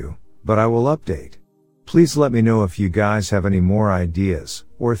for you, but I will update. Please let me know if you guys have any more ideas,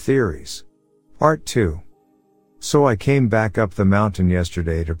 or theories. Part 2. So I came back up the mountain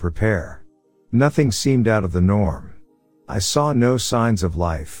yesterday to prepare. Nothing seemed out of the norm. I saw no signs of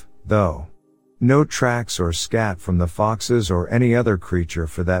life, though. No tracks or scat from the foxes or any other creature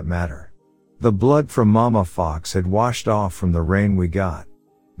for that matter. The blood from Mama Fox had washed off from the rain we got.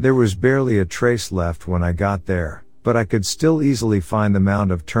 There was barely a trace left when I got there, but I could still easily find the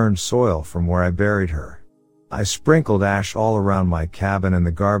mound of turned soil from where I buried her. I sprinkled ash all around my cabin and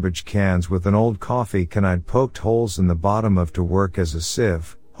the garbage cans with an old coffee can I'd poked holes in the bottom of to work as a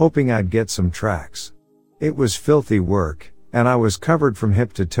sieve, hoping I'd get some tracks. It was filthy work, and I was covered from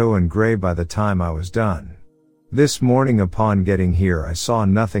hip to toe in gray by the time I was done. This morning upon getting here I saw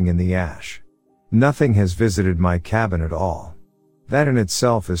nothing in the ash. Nothing has visited my cabin at all. That in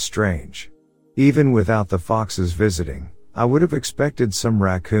itself is strange. Even without the foxes visiting, I would have expected some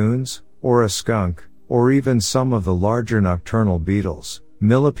raccoons, or a skunk, or even some of the larger nocturnal beetles,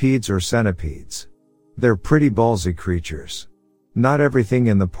 millipedes or centipedes. They're pretty ballsy creatures. Not everything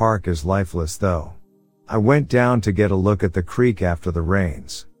in the park is lifeless though. I went down to get a look at the creek after the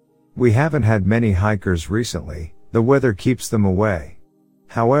rains. We haven't had many hikers recently, the weather keeps them away.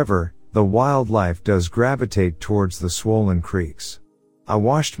 However, the wildlife does gravitate towards the swollen creeks. I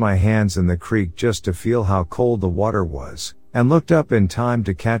washed my hands in the creek just to feel how cold the water was, and looked up in time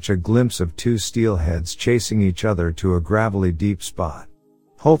to catch a glimpse of two steelheads chasing each other to a gravelly deep spot.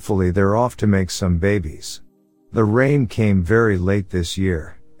 Hopefully they're off to make some babies. The rain came very late this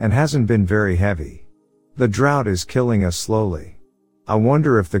year, and hasn't been very heavy. The drought is killing us slowly. I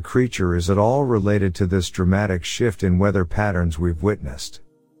wonder if the creature is at all related to this dramatic shift in weather patterns we've witnessed.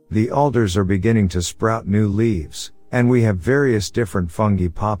 The alders are beginning to sprout new leaves, and we have various different fungi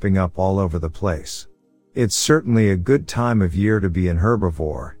popping up all over the place. It's certainly a good time of year to be an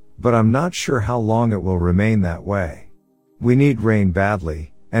herbivore, but I'm not sure how long it will remain that way. We need rain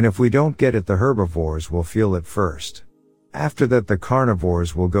badly, and if we don't get it, the herbivores will feel it first. After that, the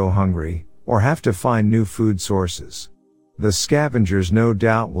carnivores will go hungry, or have to find new food sources. The scavengers no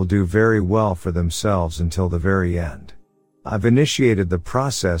doubt will do very well for themselves until the very end. I've initiated the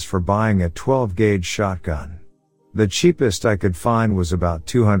process for buying a 12-gauge shotgun. The cheapest I could find was about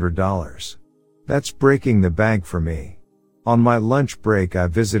 $200. That's breaking the bank for me. On my lunch break, I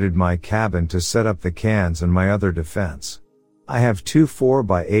visited my cabin to set up the cans and my other defense. I have two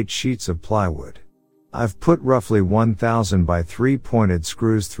 4x8 sheets of plywood. I've put roughly 1,000 by 3 pointed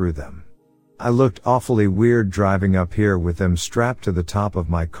screws through them. I looked awfully weird driving up here with them strapped to the top of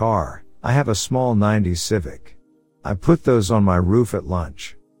my car. I have a small 90s Civic. I put those on my roof at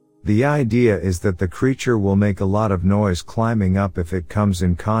lunch. The idea is that the creature will make a lot of noise climbing up if it comes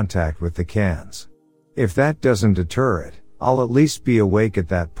in contact with the cans. If that doesn't deter it, I'll at least be awake at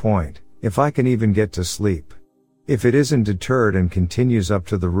that point, if I can even get to sleep. If it isn't deterred and continues up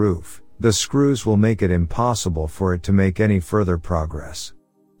to the roof, the screws will make it impossible for it to make any further progress.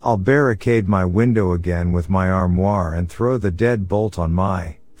 I'll barricade my window again with my armoire and throw the deadbolt on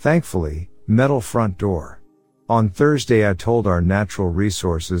my, thankfully, metal front door. On Thursday, I told our natural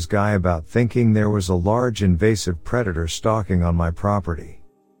resources guy about thinking there was a large invasive predator stalking on my property.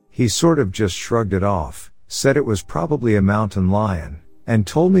 He sort of just shrugged it off, said it was probably a mountain lion, and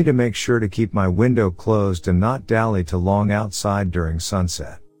told me to make sure to keep my window closed and not dally too long outside during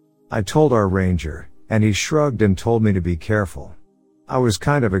sunset. I told our ranger, and he shrugged and told me to be careful. I was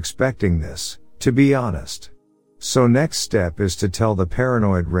kind of expecting this, to be honest. So next step is to tell the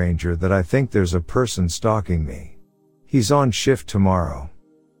paranoid ranger that I think there's a person stalking me. He's on shift tomorrow.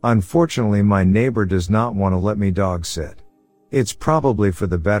 Unfortunately, my neighbor does not want to let me dog sit. It's probably for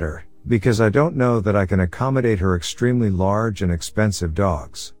the better, because I don't know that I can accommodate her extremely large and expensive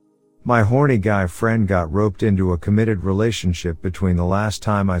dogs. My horny guy friend got roped into a committed relationship between the last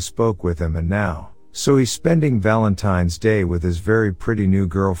time I spoke with him and now, so he's spending Valentine's Day with his very pretty new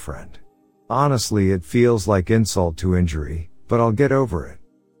girlfriend. Honestly, it feels like insult to injury, but I'll get over it.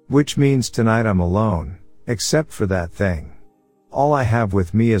 Which means tonight I'm alone, except for that thing. All I have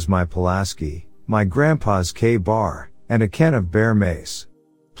with me is my Pulaski, my grandpa's K-bar, and a can of bear mace.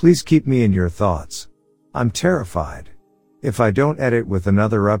 Please keep me in your thoughts. I'm terrified. If I don't edit with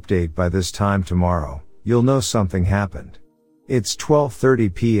another update by this time tomorrow, you'll know something happened. It's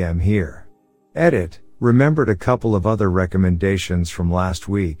 12:30 p.m. here. Edit, remembered a couple of other recommendations from last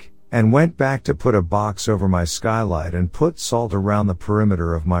week, and went back to put a box over my skylight and put salt around the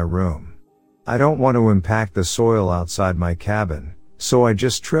perimeter of my room. I don't want to impact the soil outside my cabin, so I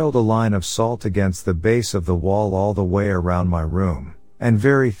just trailed a line of salt against the base of the wall all the way around my room, and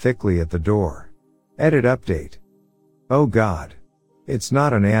very thickly at the door. Edit update. Oh God. It's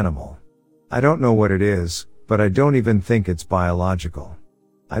not an animal. I don't know what it is, but I don't even think it's biological.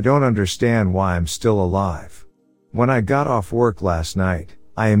 I don't understand why I'm still alive. When I got off work last night,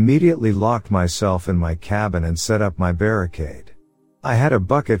 I immediately locked myself in my cabin and set up my barricade. I had a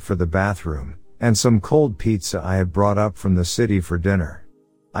bucket for the bathroom, and some cold pizza I had brought up from the city for dinner.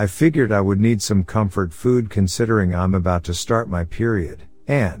 I figured I would need some comfort food considering I'm about to start my period,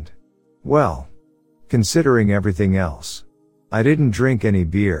 and, well, considering everything else. I didn't drink any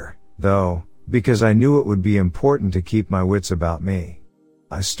beer, though, because I knew it would be important to keep my wits about me.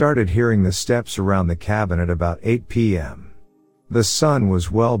 I started hearing the steps around the cabin at about 8 p.m. The sun was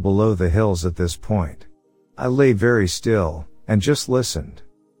well below the hills at this point. I lay very still, and just listened.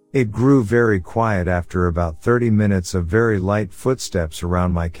 It grew very quiet after about 30 minutes of very light footsteps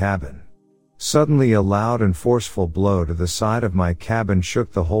around my cabin. Suddenly a loud and forceful blow to the side of my cabin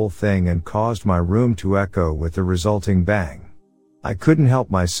shook the whole thing and caused my room to echo with the resulting bang. I couldn't help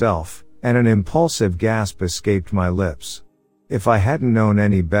myself, and an impulsive gasp escaped my lips. If I hadn't known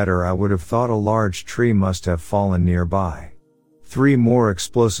any better, I would have thought a large tree must have fallen nearby. 3 more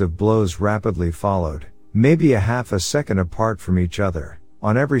explosive blows rapidly followed, maybe a half a second apart from each other,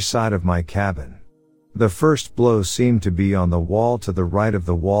 on every side of my cabin. The first blow seemed to be on the wall to the right of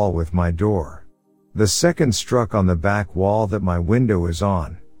the wall with my door. The second struck on the back wall that my window is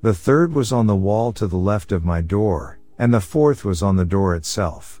on, the third was on the wall to the left of my door, and the fourth was on the door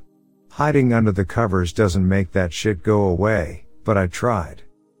itself. Hiding under the covers doesn't make that shit go away, but I tried.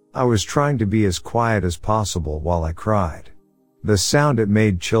 I was trying to be as quiet as possible while I cried. The sound it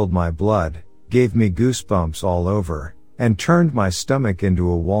made chilled my blood, gave me goosebumps all over, and turned my stomach into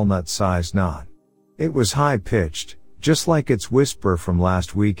a walnut-sized knot. It was high-pitched, just like its whisper from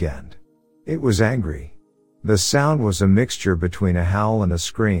last weekend. It was angry. The sound was a mixture between a howl and a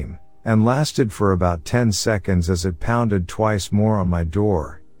scream, and lasted for about 10 seconds as it pounded twice more on my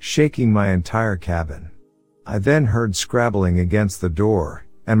door, shaking my entire cabin. I then heard scrabbling against the door,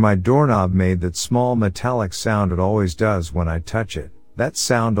 and my doorknob made that small metallic sound it always does when I touch it, that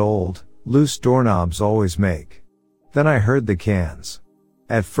sound old, loose doorknobs always make. Then I heard the cans.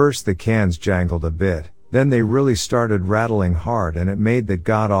 At first the cans jangled a bit, then they really started rattling hard and it made that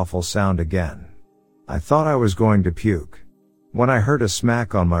god-awful sound again. I thought I was going to puke. When I heard a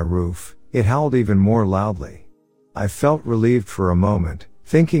smack on my roof, it howled even more loudly. I felt relieved for a moment,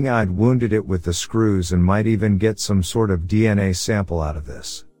 thinking I'd wounded it with the screws and might even get some sort of DNA sample out of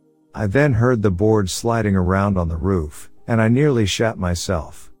this. I then heard the boards sliding around on the roof, and I nearly shat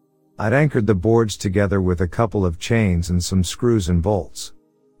myself. I'd anchored the boards together with a couple of chains and some screws and bolts.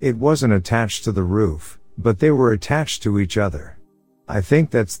 It wasn't attached to the roof, but they were attached to each other. I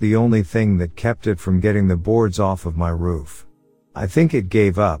think that's the only thing that kept it from getting the boards off of my roof. I think it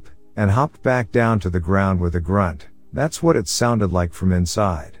gave up, and hopped back down to the ground with a grunt. That's what it sounded like from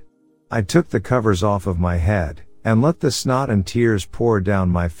inside. I took the covers off of my head, and let the snot and tears pour down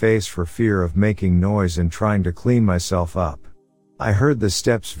my face for fear of making noise and trying to clean myself up. I heard the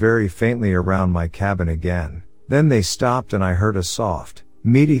steps very faintly around my cabin again, then they stopped and I heard a soft,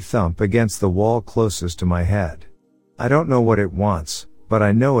 meaty thump against the wall closest to my head. I don't know what it wants, but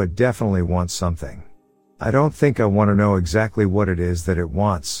I know it definitely wants something. I don't think I want to know exactly what it is that it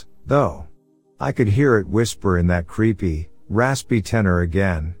wants, though. I could hear it whisper in that creepy, raspy tenor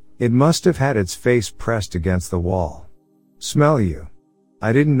again. It must have had its face pressed against the wall. Smell you.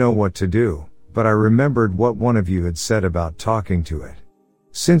 I didn't know what to do, but I remembered what one of you had said about talking to it.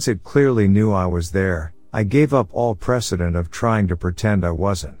 Since it clearly knew I was there, I gave up all precedent of trying to pretend I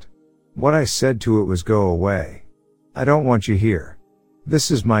wasn't. What I said to it was go away. I don't want you here.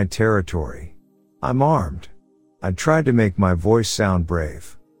 This is my territory. I'm armed. I tried to make my voice sound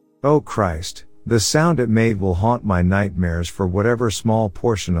brave. Oh Christ. The sound it made will haunt my nightmares for whatever small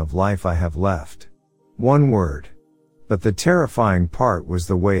portion of life I have left. One word. But the terrifying part was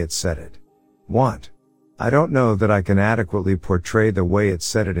the way it said it. Want. I don't know that I can adequately portray the way it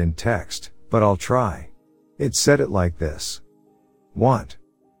said it in text, but I'll try. It said it like this. Want.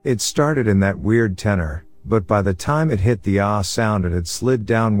 It started in that weird tenor, but by the time it hit the ah sound it had slid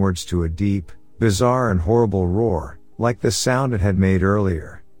downwards to a deep, bizarre and horrible roar, like the sound it had made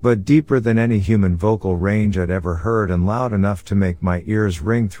earlier. But deeper than any human vocal range I'd ever heard and loud enough to make my ears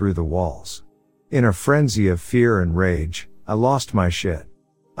ring through the walls. In a frenzy of fear and rage, I lost my shit.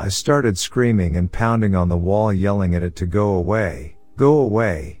 I started screaming and pounding on the wall yelling at it to go away, go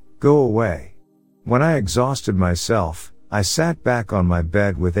away, go away. When I exhausted myself, I sat back on my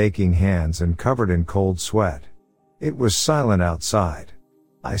bed with aching hands and covered in cold sweat. It was silent outside.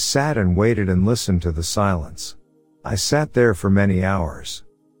 I sat and waited and listened to the silence. I sat there for many hours.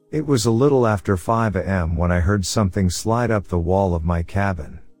 It was a little after 5 a.m. when I heard something slide up the wall of my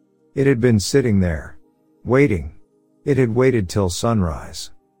cabin. It had been sitting there. Waiting. It had waited till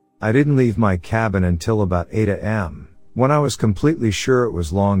sunrise. I didn't leave my cabin until about 8 a.m., when I was completely sure it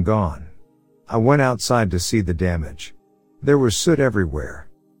was long gone. I went outside to see the damage. There was soot everywhere.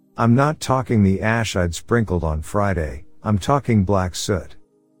 I'm not talking the ash I'd sprinkled on Friday, I'm talking black soot.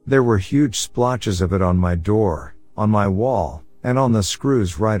 There were huge splotches of it on my door, on my wall, and on the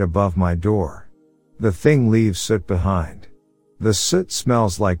screws right above my door. The thing leaves soot behind. The soot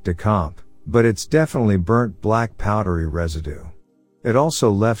smells like decomp, but it's definitely burnt black powdery residue. It also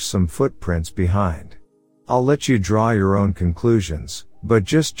left some footprints behind. I'll let you draw your own conclusions, but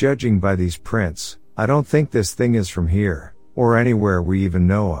just judging by these prints, I don't think this thing is from here, or anywhere we even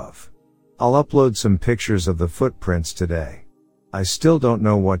know of. I'll upload some pictures of the footprints today. I still don't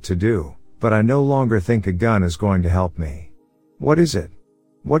know what to do, but I no longer think a gun is going to help me. What is it?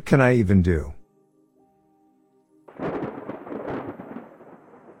 What can I even do?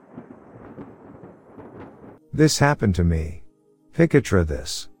 This happened to me. Picture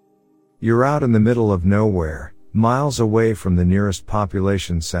this. You're out in the middle of nowhere, miles away from the nearest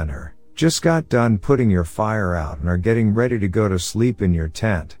population center, Just got done putting your fire out and are getting ready to go to sleep in your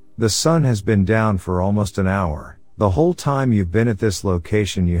tent. The sun has been down for almost an hour. The whole time you've been at this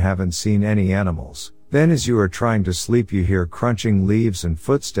location you haven't seen any animals. Then as you are trying to sleep you hear crunching leaves and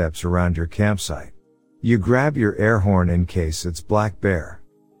footsteps around your campsite. You grab your air horn in case it's black bear.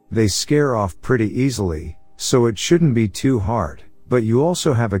 They scare off pretty easily, so it shouldn't be too hard, but you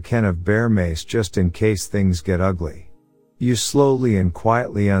also have a can of bear mace just in case things get ugly. You slowly and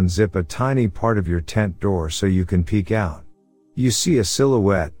quietly unzip a tiny part of your tent door so you can peek out. You see a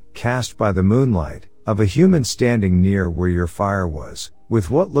silhouette, cast by the moonlight, of a human standing near where your fire was, with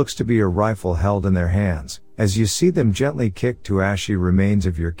what looks to be a rifle held in their hands, as you see them gently kick to ashy remains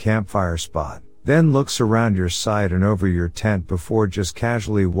of your campfire spot, then looks around your side and over your tent before just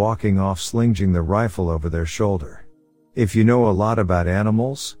casually walking off slinging the rifle over their shoulder. If you know a lot about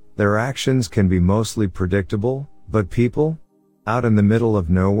animals, their actions can be mostly predictable, but people? Out in the middle of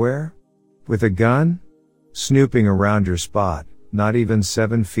nowhere? With a gun? Snooping around your spot, not even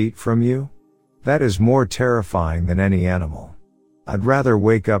 7 feet from you? That is more terrifying than any animal. I'd rather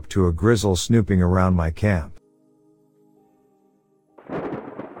wake up to a grizzle snooping around my camp.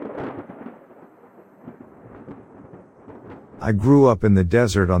 I grew up in the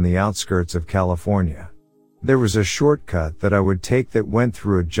desert on the outskirts of California. There was a shortcut that I would take that went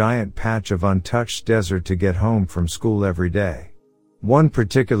through a giant patch of untouched desert to get home from school every day. One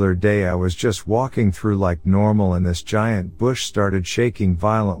particular day I was just walking through like normal and this giant bush started shaking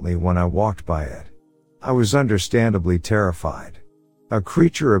violently when I walked by it. I was understandably terrified. A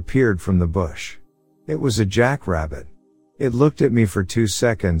creature appeared from the bush. It was a jackrabbit. It looked at me for 2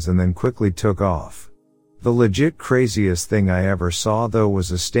 seconds and then quickly took off. The legit craziest thing I ever saw though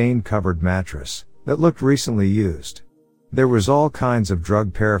was a stain-covered mattress that looked recently used. There was all kinds of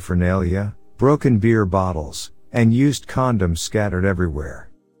drug paraphernalia, broken beer bottles, and used condoms scattered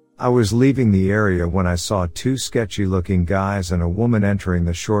everywhere. I was leaving the area when I saw 2 sketchy-looking guys and a woman entering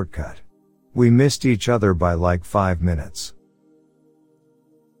the shortcut. We missed each other by like 5 minutes.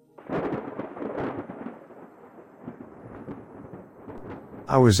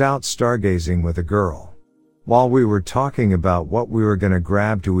 I was out stargazing with a girl. While we were talking about what we were gonna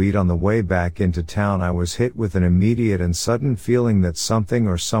grab to eat on the way back into town, I was hit with an immediate and sudden feeling that something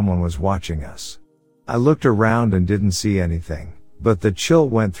or someone was watching us. I looked around and didn't see anything, but the chill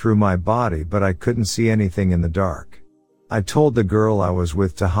went through my body, but I couldn't see anything in the dark. I told the girl I was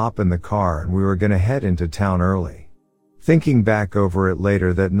with to hop in the car and we were gonna head into town early. Thinking back over it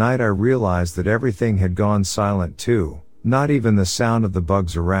later that night I realized that everything had gone silent too, not even the sound of the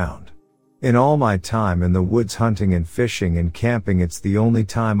bugs around. In all my time in the woods hunting and fishing and camping, it's the only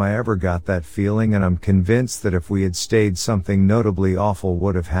time I ever got that feeling, and I'm convinced that if we had stayed something notably awful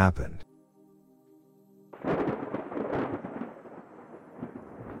would have happened.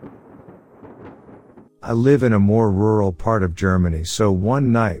 I live in a more rural part of Germany, so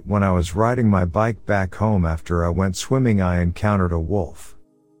one night when I was riding my bike back home after I went swimming I encountered a wolf.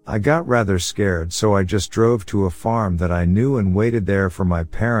 I got rather scared, so I just drove to a farm that I knew and waited there for my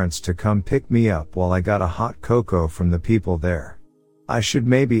parents to come pick me up while I got a hot cocoa from the people there. I should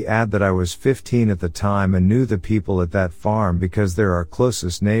maybe add that I was 15 at the time and knew the people at that farm because they're our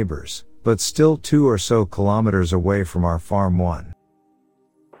closest neighbors, but still 2 or so kilometers away from our farm one.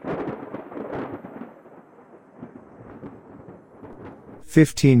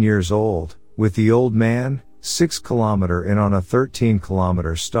 "15 years old, with the old man, 6 kilometer in on a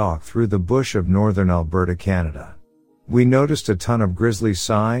 13-kilometer stalk through the bush of northern Alberta, Canada. We noticed a ton of grizzly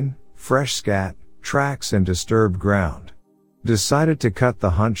sign, fresh scat, tracks and disturbed ground. Decided to cut the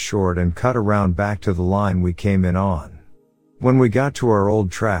hunt short and cut around back to the line we came in on. When we got to our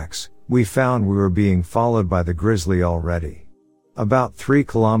old tracks, we found we were being followed by the grizzly already. About 3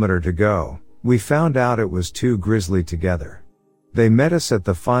 kilometers to go, we found out it was 2 grizzly together. They met us at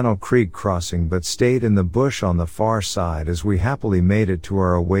the final creek crossing but stayed in the bush on the far side as we happily made it to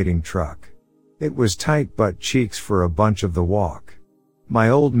our awaiting truck. It was tight butt cheeks for a bunch of the walk. My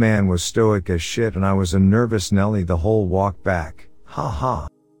old man was stoic as shit and I was a nervous Nelly the whole walk back, ha ha.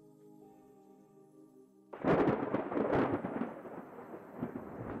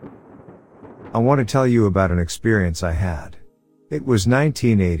 I want to tell you about an experience I had. It was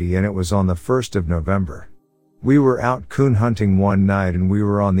 1980 and it was on the 1st of November. We were out coon hunting one night and we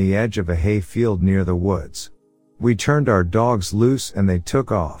were on the edge of a hay field near the woods. We turned our dogs loose and they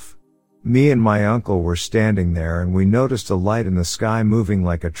took off. Me and my uncle were standing there and we noticed a light in the sky moving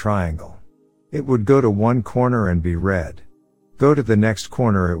like a triangle. It would go to one corner and be red. Go to the next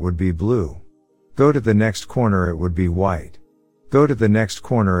corner it would be blue. Go to the next corner it would be white. Go to the next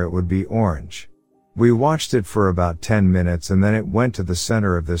corner it would be orange. We watched it for about 10 minutes and then it went to the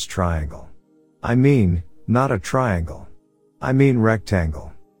center of this triangle. I mean, not a triangle. I mean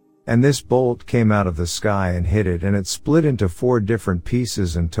rectangle. And this bolt came out of the sky and hit it and it split into 4 different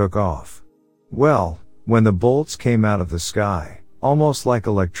pieces and took off. Well, when the bolts came out of the sky, almost like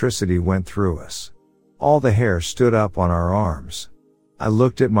electricity went through us. All the hair stood up on our arms. I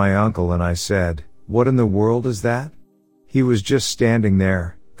looked at my uncle and I said, "What in the world is that?" He was just standing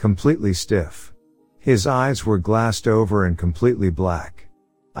there, completely stiff. His eyes were glassed over and completely black.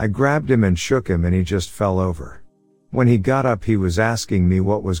 I grabbed him and shook him and he just fell over. When he got up he was asking me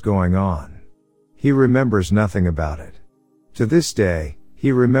what was going on. He remembers nothing about it. To this day,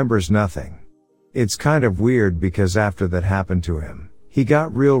 he remembers nothing. It's kind of weird because after that happened to him, he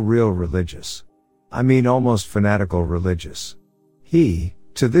got real religious. I mean almost fanatical religious. He,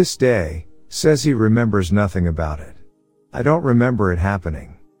 to this day, says he remembers nothing about it. I don't remember it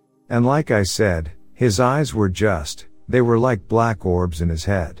happening. And like I said, his eyes were they were like black orbs in his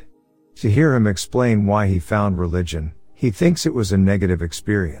head. To hear him explain why he found religion, he thinks it was a negative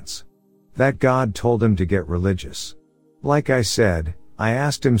experience. That God told him to get religious. Like I said, I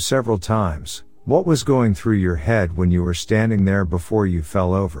asked him several times, what was going through your head when you were standing there before you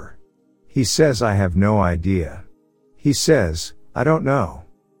fell over? He says I have no idea. He says, I don't know.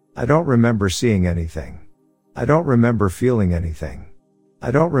 I don't remember seeing anything. I don't remember feeling anything. I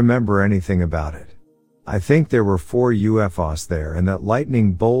don't remember anything about it. I think there were 4 UFOs there and that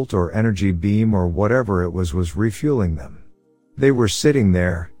lightning bolt or energy beam or whatever it was refueling them. They were sitting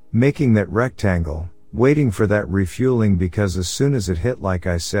there, making that rectangle, waiting for that refueling because as soon as it hit, like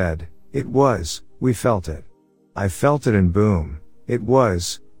I said, we felt it. I felt it and boom,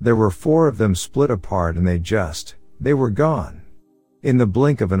 there were 4 of them split apart and they were gone. In the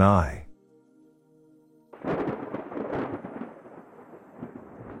blink of an eye.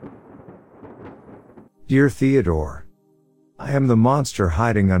 Dear Theodore, I am the monster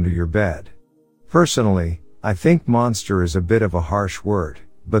hiding under your bed. Personally, I think monster is a bit of a harsh word,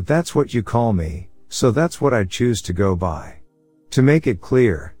 but that's what you call me, so that's what I choose to go by. To make it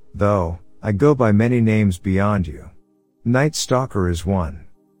clear, though, I go by many names beyond you. Night Stalker is one.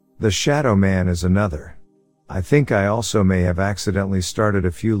 The Shadow Man is another. I think I also may have accidentally started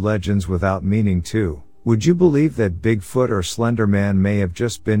a few legends without meaning to. Would you believe that Bigfoot or Slender Man may have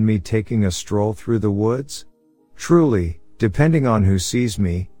just been me taking a stroll through the woods? Truly, depending on who sees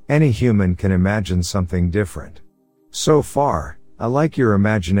me, any human can imagine something different. So far, I like your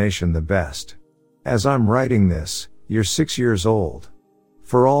imagination the best. As I'm writing this, you're 6 years old.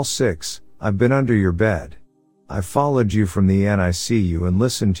 For all 6, I've been under your bed. I followed you from the NICU and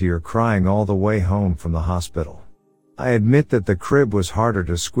listened to your crying all the way home from the hospital. I admit that the crib was harder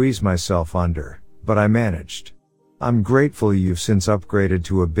to squeeze myself under, but I managed. I'm grateful you've since upgraded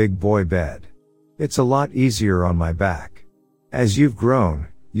to a big boy bed. It's a lot easier on my back. As you've grown,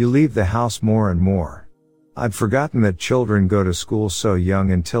 you leave the house more and more. I'd forgotten that children go to school so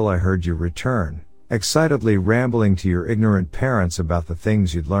young until I heard you return, excitedly rambling to your ignorant parents about the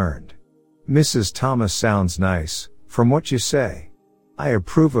things you'd learned. Mrs. Thomas sounds nice, from what you say. I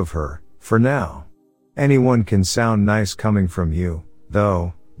approve of her, for now. Anyone can sound nice coming from you,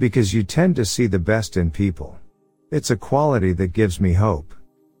 though, because you tend to see the best in people. It's a quality that gives me hope.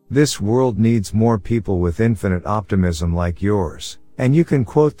 This world needs more people with infinite optimism like yours, and you can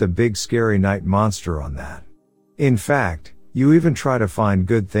quote the big scary night monster on that. In fact, you even try to find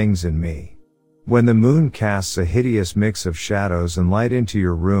good things in me. When the moon casts a hideous mix of shadows and light into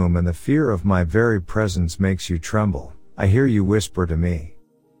your room and the fear of my very presence makes you tremble, I hear you whisper to me,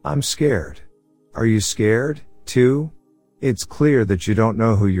 "I'm scared." Are you scared, too? It's clear that you don't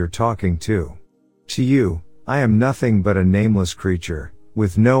know who you're talking to. To you, I am nothing but a nameless creature,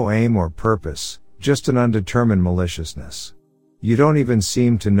 with no aim or purpose, just an undetermined maliciousness. You don't even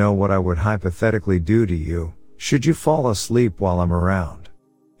seem to know what I would hypothetically do to you, should you fall asleep while I'm around.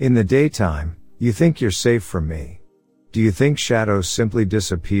 In the daytime, you think you're safe from me. Do you think shadows simply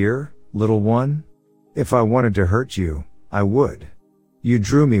disappear, little one? If I wanted to hurt you, I would. You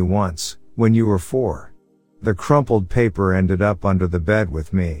drew me once, when you were 4. The crumpled paper ended up under the bed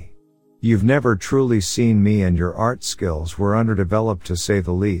with me. You've never truly seen me and your art skills were underdeveloped to say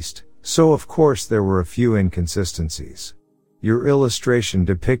the least, so of course there were a few inconsistencies. Your illustration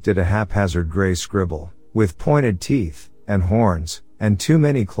depicted a haphazard gray scribble, with pointed teeth, and horns, and too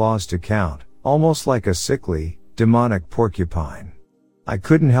many claws to count, almost like a sickly, demonic porcupine. I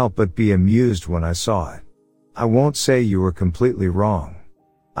couldn't help but be amused when I saw it. I won't say you were completely wrong.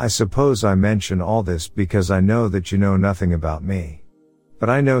 I suppose I mention all this because I know that you know nothing about me. But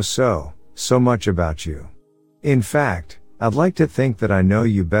I know so much about you. In fact, I'd like to think that I know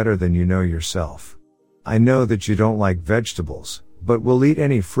you better than you know yourself. I know that you don't like vegetables, but will eat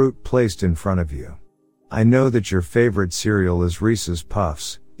any fruit placed in front of you. I know that your favorite cereal is Reese's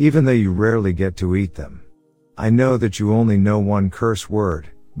Puffs, even though you rarely get to eat them. I know that you only know one curse word,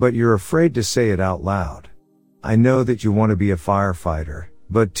 but you're afraid to say it out loud. I know that you want to be a firefighter,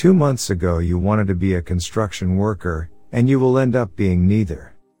 but 2 months ago you wanted to be a construction worker, and you will end up being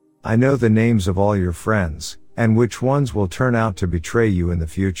neither. I know the names of all your friends, and which ones will turn out to betray you in the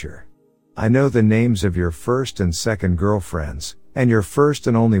future. I know the names of your first and second girlfriends, and your first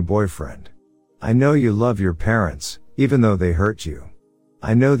and only boyfriend. I know you love your parents, even though they hurt you.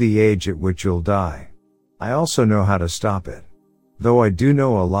 I know the age at which you'll die. I also know how to stop it. Though I do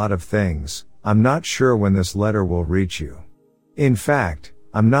know a lot of things, I'm not sure when this letter will reach you. In fact,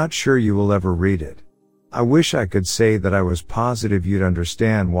 I'm not sure you will ever read it. I wish I could say that I was positive you'd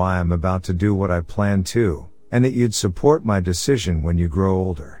understand why I'm about to do what I plan to, and that you'd support my decision when you grow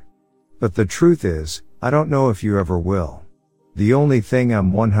older. But the truth is, I don't know if you ever will. The only thing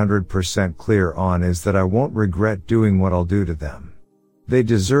I'm 100% clear on is that I won't regret doing what I'll do to them. They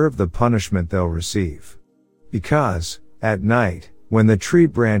deserve the punishment they'll receive. Because, at night, when the tree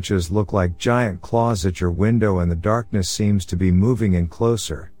branches look like giant claws at your window and the darkness seems to be moving in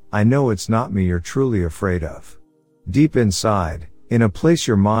closer, I know it's not me you're truly afraid of. Deep inside, in a place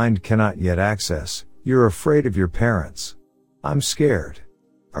your mind cannot yet access, you're afraid of your parents. I'm scared.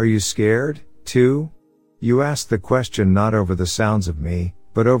 Are you scared, too? You ask the question not over the sounds of me,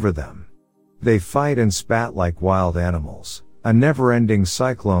 but over them. They fight and spat like wild animals, a never-ending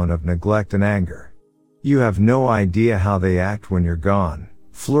cyclone of neglect and anger. You have no idea how they act when you're gone,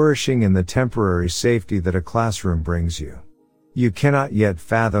 flourishing in the temporary safety that a classroom brings you. You cannot yet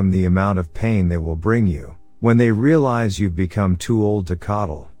fathom the amount of pain they will bring you, when they realize you've become too old to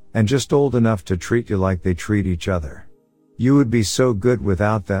coddle, and just old enough to treat you like they treat each other. You would be so good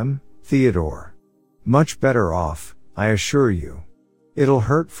without them, Theodore. Much better off, I assure you. It'll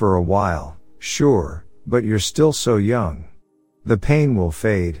hurt for a while, sure, but you're still so young. The pain will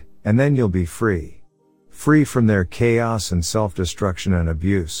fade, and then you'll be free. Free from their chaos and self-destruction and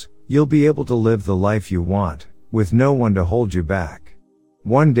abuse, you'll be able to live the life you want, with no one to hold you back.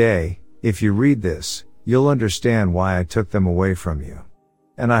 One day, if you read this, you'll understand why I took them away from you.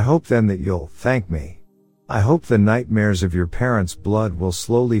 And I hope then that you'll thank me. I hope the nightmares of your parents' blood will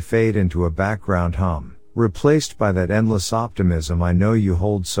slowly fade into a background hum, replaced by that endless optimism I know you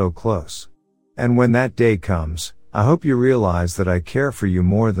hold so close. And when that day comes, I hope you realize that I care for you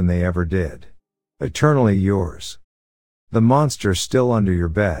more than they ever did. Eternally yours. The monster still under your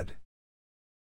bed.